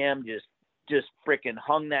 KTM just freaking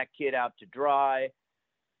hung that kid out to dry.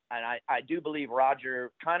 And I do believe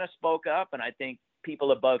Roger kind of spoke up, and I think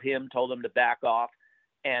people above him told him to back off.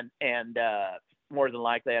 And more than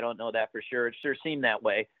likely, I don't know that for sure. It sure seemed that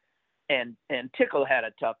way. And Tickle had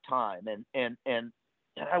a tough time, and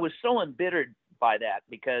I was so embittered by that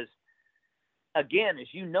because, again,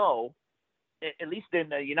 as you know, at least in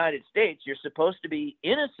the United States, you're supposed to be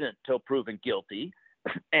innocent till proven guilty,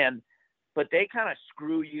 but they kind of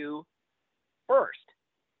screw you first,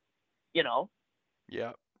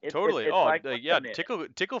 Yeah. Totally. It's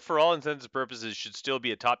Tickle for all intents and purposes should still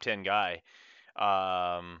be a top 10 guy.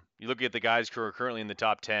 You look at the guys who are currently in the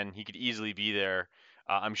top 10, he could easily be there.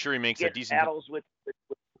 I'm sure he makes a decent battles with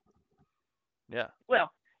Yeah.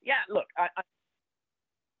 Well, yeah, look, I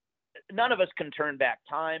none of us can turn back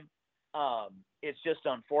time. It's just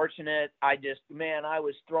unfortunate. I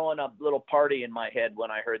was throwing a little party in my head when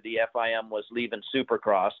I heard the FIM was leaving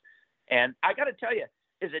Supercross. And I got to tell you,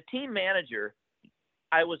 as a team manager,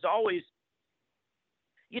 I was always,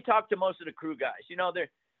 you talk to most of the crew guys,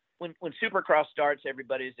 when Supercross starts,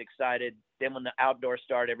 everybody's excited. Then when the outdoor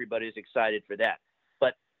start, everybody's excited for that.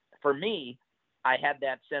 But for me, I had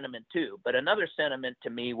that sentiment too. But another sentiment to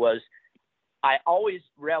me was I always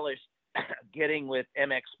relished getting with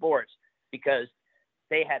MX Sports because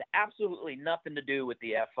they had absolutely nothing to do with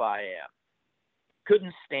the FIM.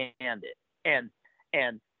 Couldn't stand it. And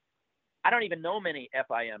I don't even know many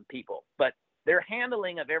FIM people, but their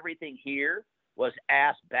handling of everything here was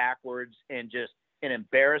ass backwards and just an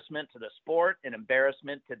embarrassment to the sport, an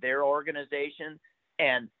embarrassment to their organization.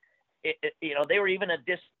 And, they were even a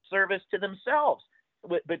disservice to themselves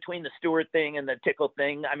between the Stewart thing and the Tickle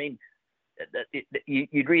thing. I mean,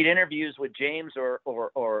 you'd read interviews with James or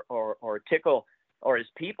Tickle or his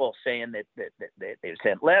people saying that they've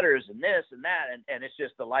sent letters and this and that, and it's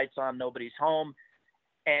just the lights on, nobody's home.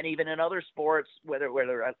 And even in other sports,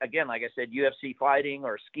 whether again, like I said, UFC fighting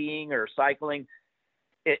or skiing or cycling,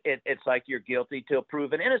 it's like you're guilty till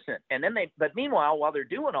proven innocent. And then but meanwhile, while they're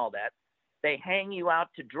doing all that, they hang you out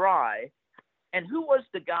to dry. And who was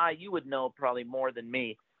the guy, you would know probably more than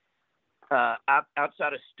me,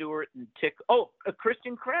 outside of Stewart and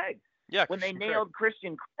Christian Craig. Yeah. When they nailed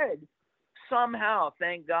Christian Craig, somehow,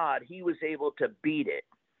 thank God, he was able to beat it.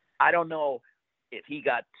 I don't know if he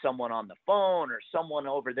got someone on the phone or someone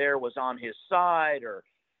over there was on his side or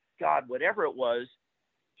God, whatever it was,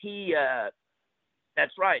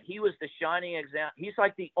 that's right. He was the shining example. He's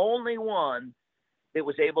like the only one that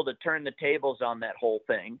was able to turn the tables on that whole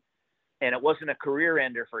thing, and it wasn't a career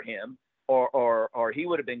ender for him, or he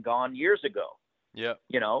would have been gone years ago. Yeah.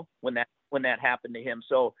 When that happened to him.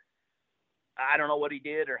 So I don't know what he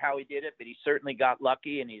did or how he did it, but he certainly got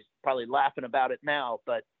lucky, and he's probably laughing about it now.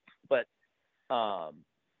 But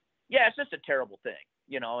yeah, it's just a terrible thing,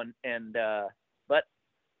 but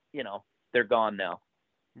they're gone now.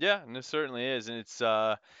 Yeah, and it certainly is, and it's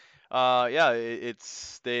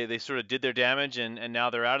it's they sort of did their damage, and now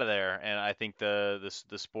they're out of there, and I think the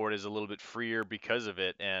sport is a little bit freer because of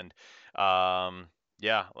it, and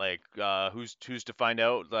yeah, like who's to find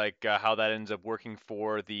out like how that ends up working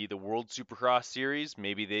for the World Supercross series.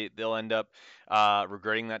 Maybe they'll end up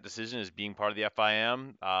regretting that decision as being part of the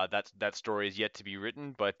FIM. That story is yet to be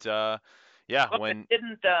written, but yeah, Well, when it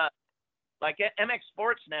didn't like MX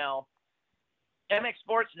Sports now. MX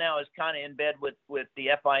Sports now is kind of in bed with the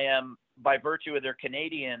FIM by virtue of their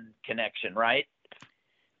Canadian connection, right?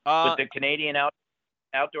 With the Canadian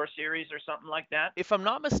outdoor series or something like that. If I'm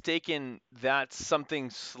not mistaken, that's something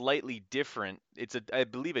slightly different. It's I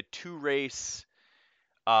believe a two-race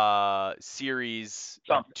series,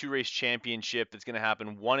 two-race championship that's going to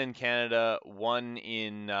happen. One in Canada, one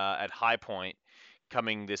in at High Point,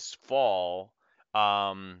 coming this fall.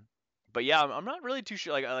 But yeah, I'm not really too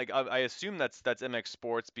sure. I assume that's MX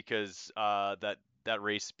Sports because that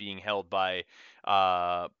race being held by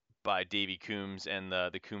Davey Coombs and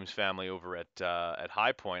the Coombs family over at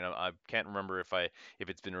High Point. I can't remember if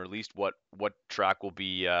it's been released what track will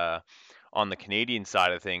be on the Canadian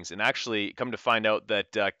side of things. And actually, come to find out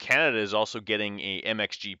that Canada is also getting a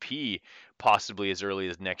MXGP possibly as early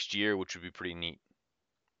as next year, which would be pretty neat.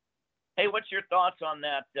 Hey, what's your thoughts on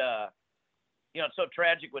that? It's so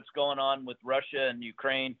tragic what's going on with Russia and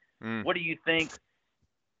Ukraine. What do you think?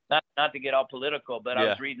 Not to get all political, but I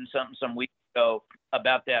was reading something some weeks ago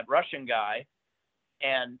about that Russian guy,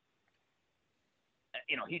 and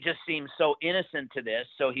he just seems so innocent to this.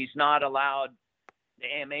 So he's not allowed. The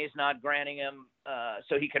AMA is not granting him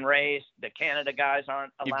so he can race. The Canada guys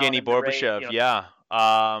aren't allowed. Evgeny Borbashev, yeah.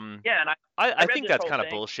 And I think that's kind of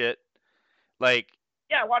bullshit. Like,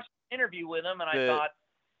 yeah, I watched an interview with him, and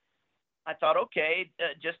I thought, okay,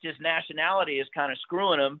 just his nationality is kind of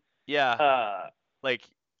screwing him. Yeah. We're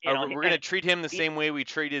going to treat him the same way we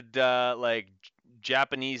treated like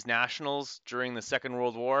Japanese nationals during the Second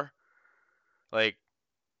World War. Like,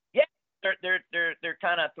 yeah, they're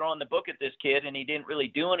kind of throwing the book at this kid, and he didn't really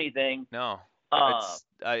do anything. No. I'm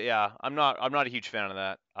not a huge fan of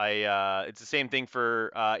that. It's the same thing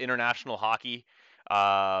for international hockey.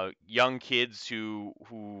 Young kids who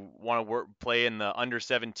want to play in the under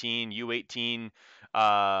 17, U18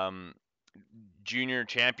 junior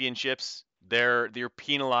championships. They're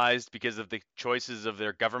penalized because of the choices of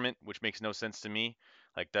their government, which makes no sense to me.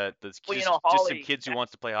 Like that, that's just some kids who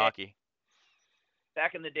wants to play hockey.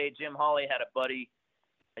 Back in the day, Jim Hawley had a buddy.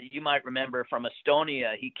 You might remember from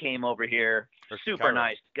Estonia. He came over here. Super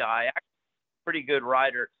nice guy, pretty good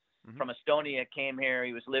rider. From Estonia, came here.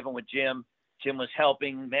 He was living with Jim. Jim was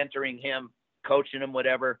helping, mentoring him, coaching him,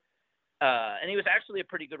 whatever. And he was actually a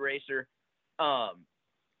pretty good racer.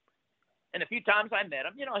 And a few times I met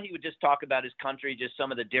him, he would just talk about his country, just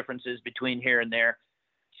some of the differences between here and there.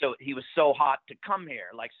 So he was so hot to come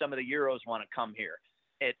here. Like some of the Euros want to come here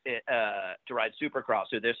to ride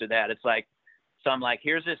Supercross or this or that. It's like, so I'm like,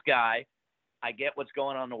 here's this guy. I get what's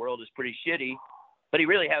going on in the world is pretty shitty, but he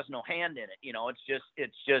really has no hand in it. It's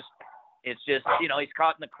just, he's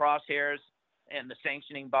caught in the crosshairs, and the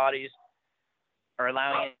sanctioning bodies are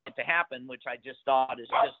allowing it to happen, which I just thought is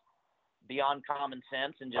just beyond common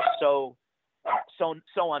sense and just so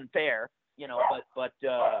unfair, but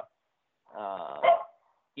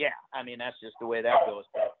yeah, I mean, that's just the way that goes,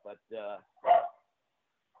 but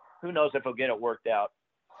who knows if he'll get it worked out.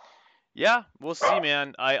 Yeah, we'll see,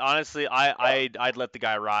 man. I'd let the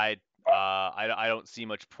guy ride. I don't see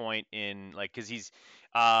much point in because he's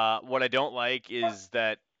what I don't like is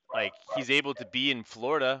that like he's able to be in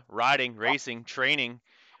Florida riding, racing, training.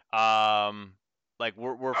 Like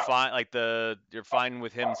we're fine. Like you're fine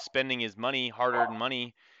with him spending his money, hard-earned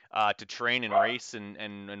money, to train and race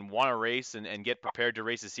and want to race and get prepared to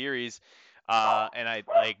race a series. And I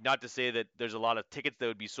like not to say that there's a lot of tickets that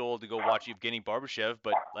would be sold to go watch Evgeny Barbashev,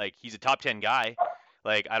 but like he's a top 10 guy.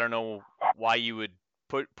 Like I don't know why you would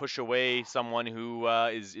push away someone who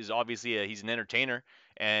is obviously he's an entertainer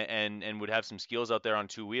and would have some skills out there on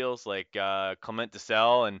two wheels like Clement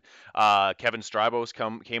Dessel and Kevin Strybos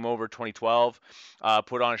came over 2012,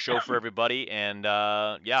 put on a show for everybody, and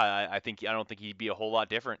I don't think he'd be a whole lot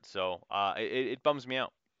different. So it bums me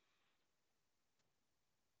out.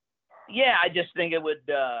 Yeah, I just think it would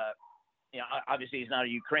obviously he's not a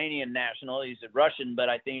Ukrainian national, he's a Russian, but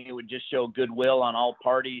I think it would just show goodwill on all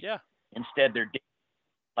parties. Yeah. Instead, they're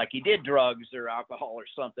like he did drugs or alcohol or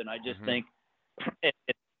something. I just think,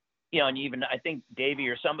 and even I think Davey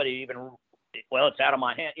or somebody well, it's out of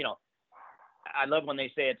my hand. I love when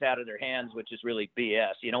they say it's out of their hands, which is really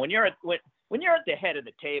BS. When you're at the head of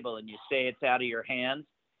the table and you say it's out of your hands,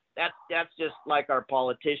 that's just like our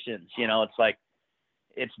politicians. It's like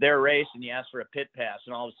it's their race and you ask for a pit pass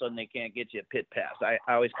and all of a sudden they can't get you a pit pass. I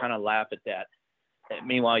always kind of laugh at that.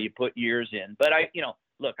 Meanwhile, you put years in. But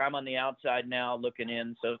look, I'm on the outside now looking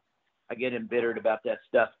in, so I get embittered about that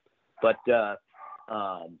stuff. But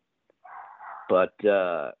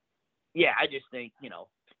yeah, I just think,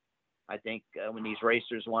 I think when these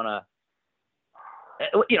racers want to,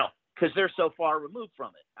 because they're so far removed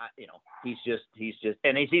from it, he's just,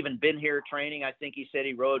 and he's even been here training. I think he said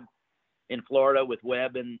he rode in Florida with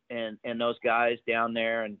Webb and those guys down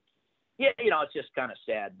there. And yeah, it's just kind of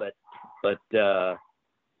sad, but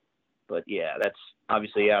yeah, that's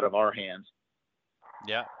obviously out of our hands.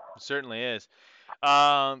 Yeah, it certainly is.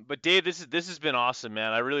 But Dave, this has been awesome,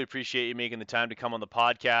 man. I really appreciate you making the time to come on the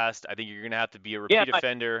podcast. I think you're gonna have to be a repeat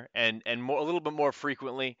offender and more, a little bit more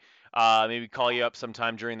frequently. Maybe call you up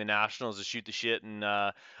sometime during the Nationals to shoot the shit and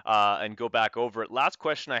go back over it. Last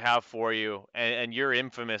question I have for you, and you're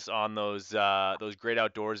infamous on those Great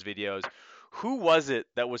Outdoors videos. Who was it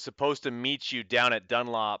that was supposed to meet you down at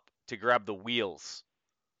Dunlop to grab the wheels?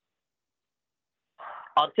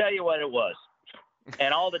 I'll tell you what it was,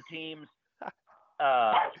 and all the teams.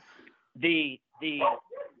 The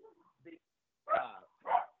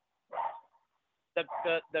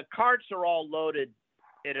carts are all loaded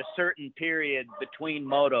at a certain period between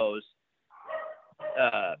motos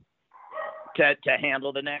to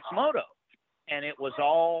handle the next moto, and it was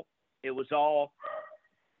all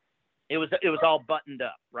buttoned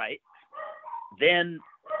up, right? Then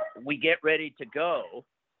we get ready to go,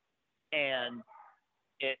 and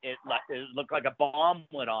it looked like a bomb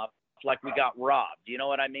went off. Like we got robbed. You know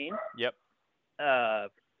what I mean? Yep. For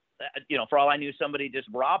all I knew, somebody just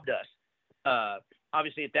robbed us.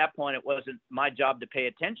 Obviously, at that point, it wasn't my job to pay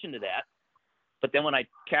attention to that. But then when I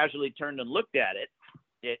casually turned and looked at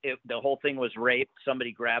it, the whole thing was rape.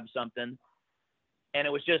 Somebody grabbed something, and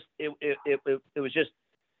it was just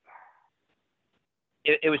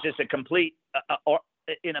a complete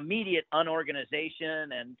an immediate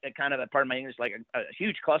unorganization and kind of pardon my English, like a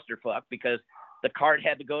huge clusterfuck because the cart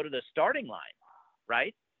had to go to the starting line,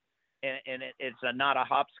 right? And it's not a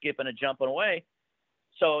hop, skip, and a jumping away.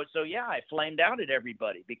 So yeah, I flamed out at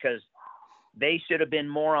everybody because they should have been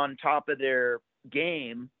more on top of their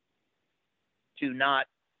game to not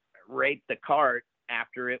rape the cart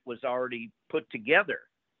after it was already put together.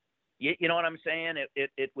 You know what I'm saying?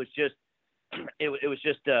 It was just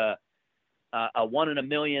a 1 in a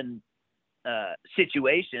million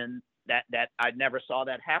situation that I never saw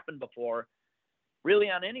that happen before.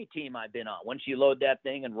 Really on any team I've been on. Once you load that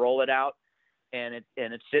thing and roll it out and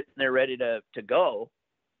it's sitting there ready to go,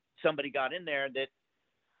 somebody got in there that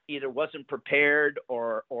either wasn't prepared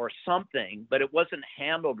or something, but it wasn't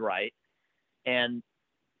handled right. And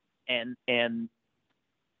you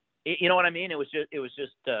know what I mean? It was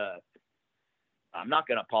just I'm not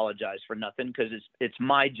going to apologize for nothing because it's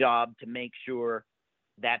my job to make sure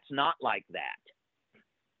that's not like that,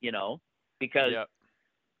 because yep.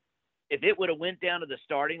 If it would have went down to the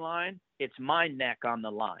starting line, it's my neck on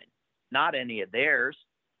the line, not any of theirs,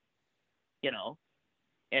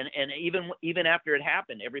 and even after it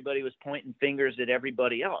happened, everybody was pointing fingers at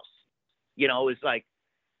everybody else. It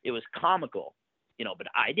was comical, but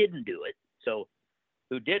I didn't do it. So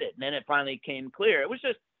who did it? And then it finally came clear. It was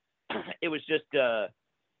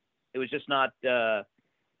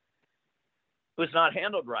not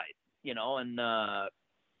handled right, and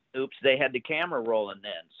oops, they had the camera rolling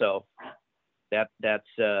then. So that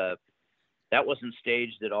wasn't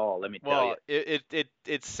staged at all. Let me tell you.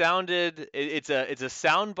 It sounded it's a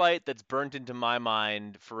sound bite that's burnt into my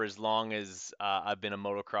mind for as long as I've been a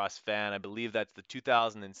motocross fan. I believe that's the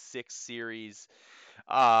 2006 series.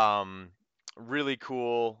 Really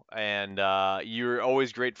cool, and you're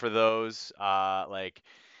always great for those.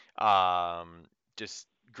 Just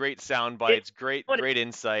great sound bites, great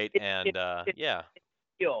insight, and yeah.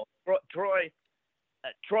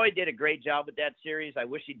 Troy did a great job with that series. I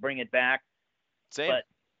wish he'd bring it back. Same. But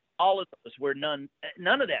all of those were none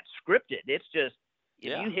of that scripted. It's just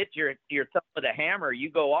if you hit your thumb with a hammer,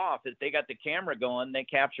 you go off. If they got the camera going, they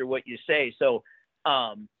capture what you say. So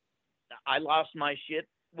I lost my shit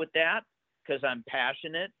with that because I'm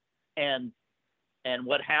passionate, and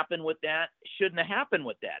what happened with that shouldn't have happened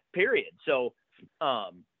with that. Period. So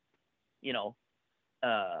you know,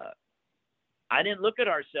 I didn't look at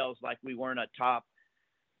ourselves like we weren't a top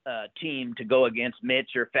team to go against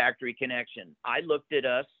Mitch or Factory Connection. I looked at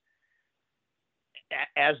us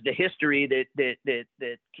as the history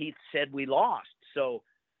that Keith said we lost. So,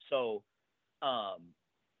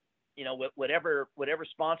 you know, whatever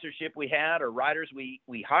sponsorship we had or riders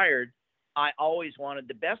we hired, I always wanted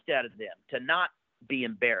the best out of them, to not be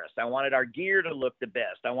embarrassed. I wanted our gear to look the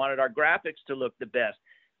best. I wanted our graphics to look the best.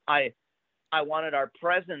 I wanted our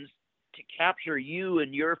presence to capture you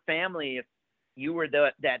and your family if you were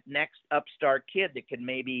that next upstart kid that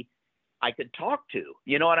maybe I could talk to.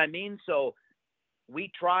 You know what I mean? So we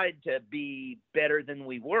tried to be better than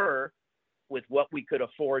we were with what we could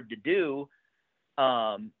afford to do,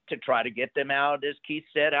 to try to get them out, as Keith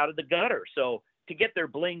said, out of the gutter. So to get their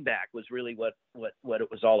bling back was really what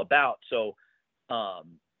it was all about. So,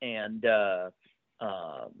 and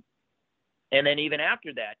then even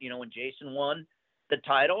after that, you know, when Jason won the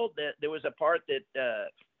title, there was a part that,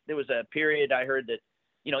 there was a period I heard that,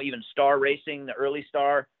 you know, even Star Racing, the early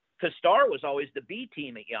Star, because Star was always the B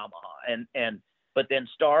team at Yamaha, but then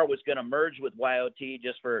Star was going to merge with YOT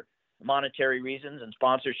just for monetary reasons and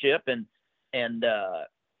sponsorship, and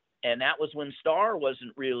that was when Star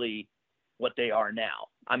wasn't really what they are now.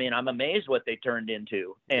 I mean, I'm amazed what they turned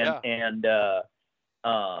into,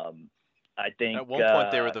 I think at one point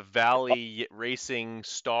they were the Valley Racing,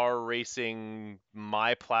 Star Racing,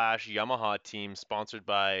 MyPlash, Yamaha team, sponsored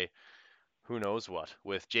by who knows what,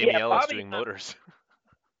 with Jamie Ellis doing motors.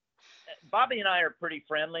 Bobby and I are pretty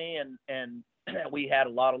friendly, and we had a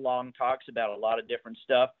lot of long talks about a lot of different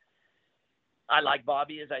stuff. I like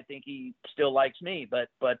Bobby, as I think he still likes me, but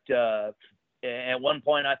at one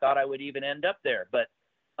point I thought I would even end up there, but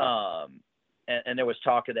and there was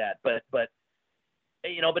talk of that, but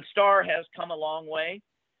you know, but Star has come a long way,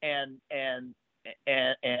 and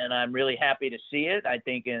I'm really happy to see it. I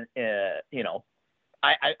think, you know,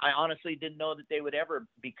 I honestly didn't know that they would ever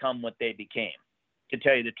become what they became, to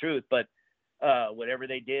tell you the truth. But whatever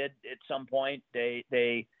they did at some point, they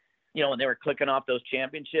you know, when they were clicking off those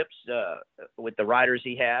championships with the riders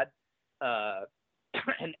he had,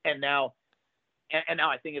 and now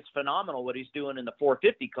I think it's phenomenal what he's doing in the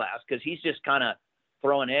 450 class, because he's just kind of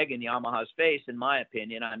throwing egg in Yamaha's face, in my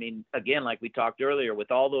opinion. I mean, again, like we talked earlier, with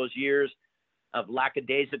all those years of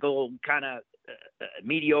lackadaisical kind of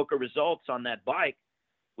mediocre results on that bike,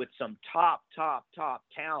 with some top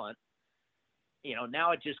talent, you know,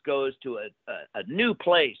 now it just goes to a new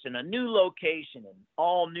place and a new location and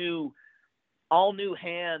all new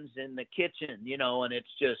hands in the kitchen, you know, and it's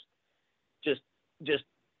just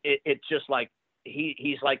like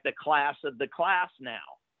he's like the class of the class now.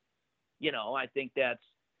 You know, I think that's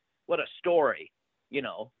what a story, you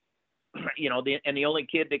know. You know, the only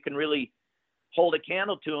kid that can really hold a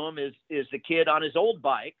candle to him is the kid on his old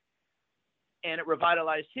bike, and it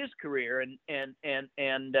revitalized his career.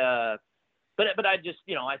 But I just,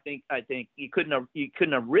 you know, I think you couldn't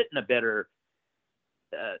have written a better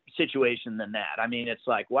situation than that. I mean, it's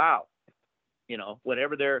like, wow, you know,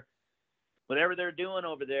 whatever they're doing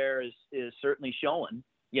over there is certainly showing,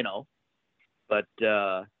 you know. But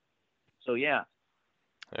so yeah.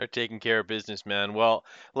 They're taking care of business, man. Well,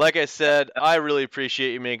 like I said, I really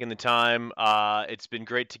appreciate you making the time. It's been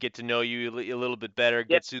great to get to know you a little bit better,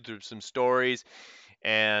 get through some stories,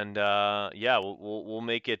 and yeah, we'll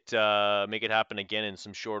make it happen again in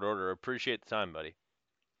some short order. Appreciate the time, buddy.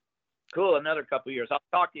 Cool. Another couple of years. I'll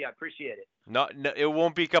talk to you. I appreciate it. No, it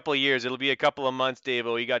won't be a couple of years. It'll be a couple of months,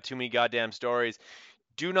 Davo. You got too many goddamn stories.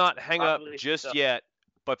 Do not hang up just yet.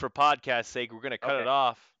 But for podcast sake, we're gonna cut it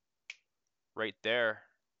off right there.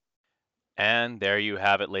 And there you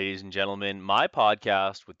have it, ladies and gentlemen. My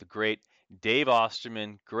podcast with the great Dave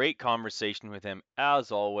Osterman. Great conversation with him,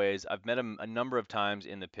 as always. I've met him a number of times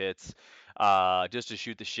in the pits just to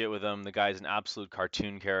shoot the shit with him. The guy's an absolute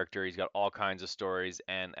cartoon character. He's got all kinds of stories.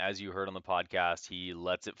 And as you heard on the podcast, he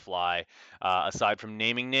lets it fly. Aside from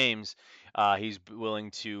naming names, he's willing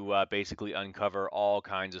to basically uncover all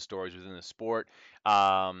kinds of stories within the sport.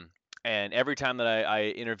 And every time that I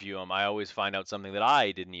interview him, I always find out something that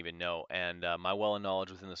I didn't even know. And my well of knowledge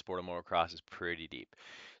within the sport of motocross is pretty deep.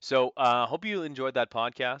 So hope you enjoyed that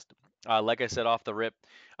podcast. Like I said off the rip,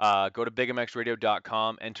 go to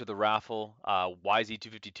bigamxradio.com, enter the raffle,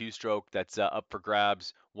 YZ252 stroke. That's up for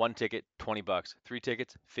grabs. 1 ticket, $20. 3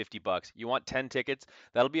 tickets, $50. You want 10 tickets?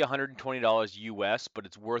 That'll be $120 US, but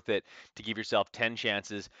it's worth it to give yourself 10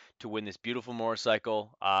 chances to win this beautiful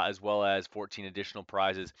motorcycle, as well as 14 additional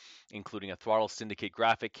prizes, including a Throttle Syndicate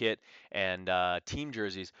graphic kit and team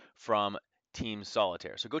jerseys from Team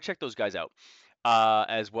Solitaire. So go check those guys out.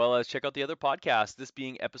 as well as check out the other podcasts. This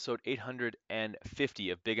being episode 850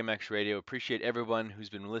 of Big MX Radio. Appreciate everyone who's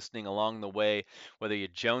been listening along the way, whether you're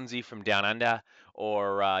Jonesy from Down Under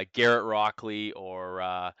or Garrett Rockley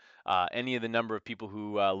or any of the number of people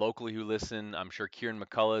who locally who listen. I'm sure Kieran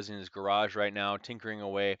McCullough is in his garage right now, tinkering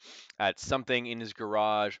away at something in his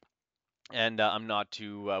garage. And I'm not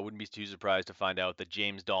too wouldn't be too surprised to find out that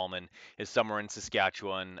James Dahlman is somewhere in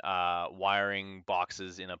Saskatchewan wiring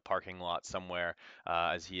boxes in a parking lot somewhere,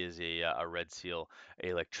 as he is a Red Seal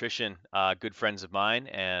electrician. Good friends of mine,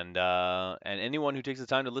 and anyone who takes the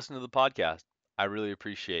time to listen to the podcast. I really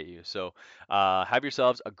appreciate you. So have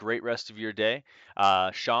yourselves a great rest of your day.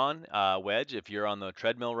 Sean, Wedge, if you're on the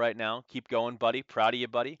treadmill right now, keep going, buddy. Proud of you,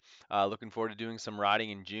 buddy. Looking forward to doing some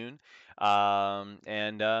riding in June.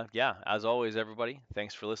 Yeah, as always, everybody,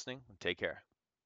 thanks for listening. Take care.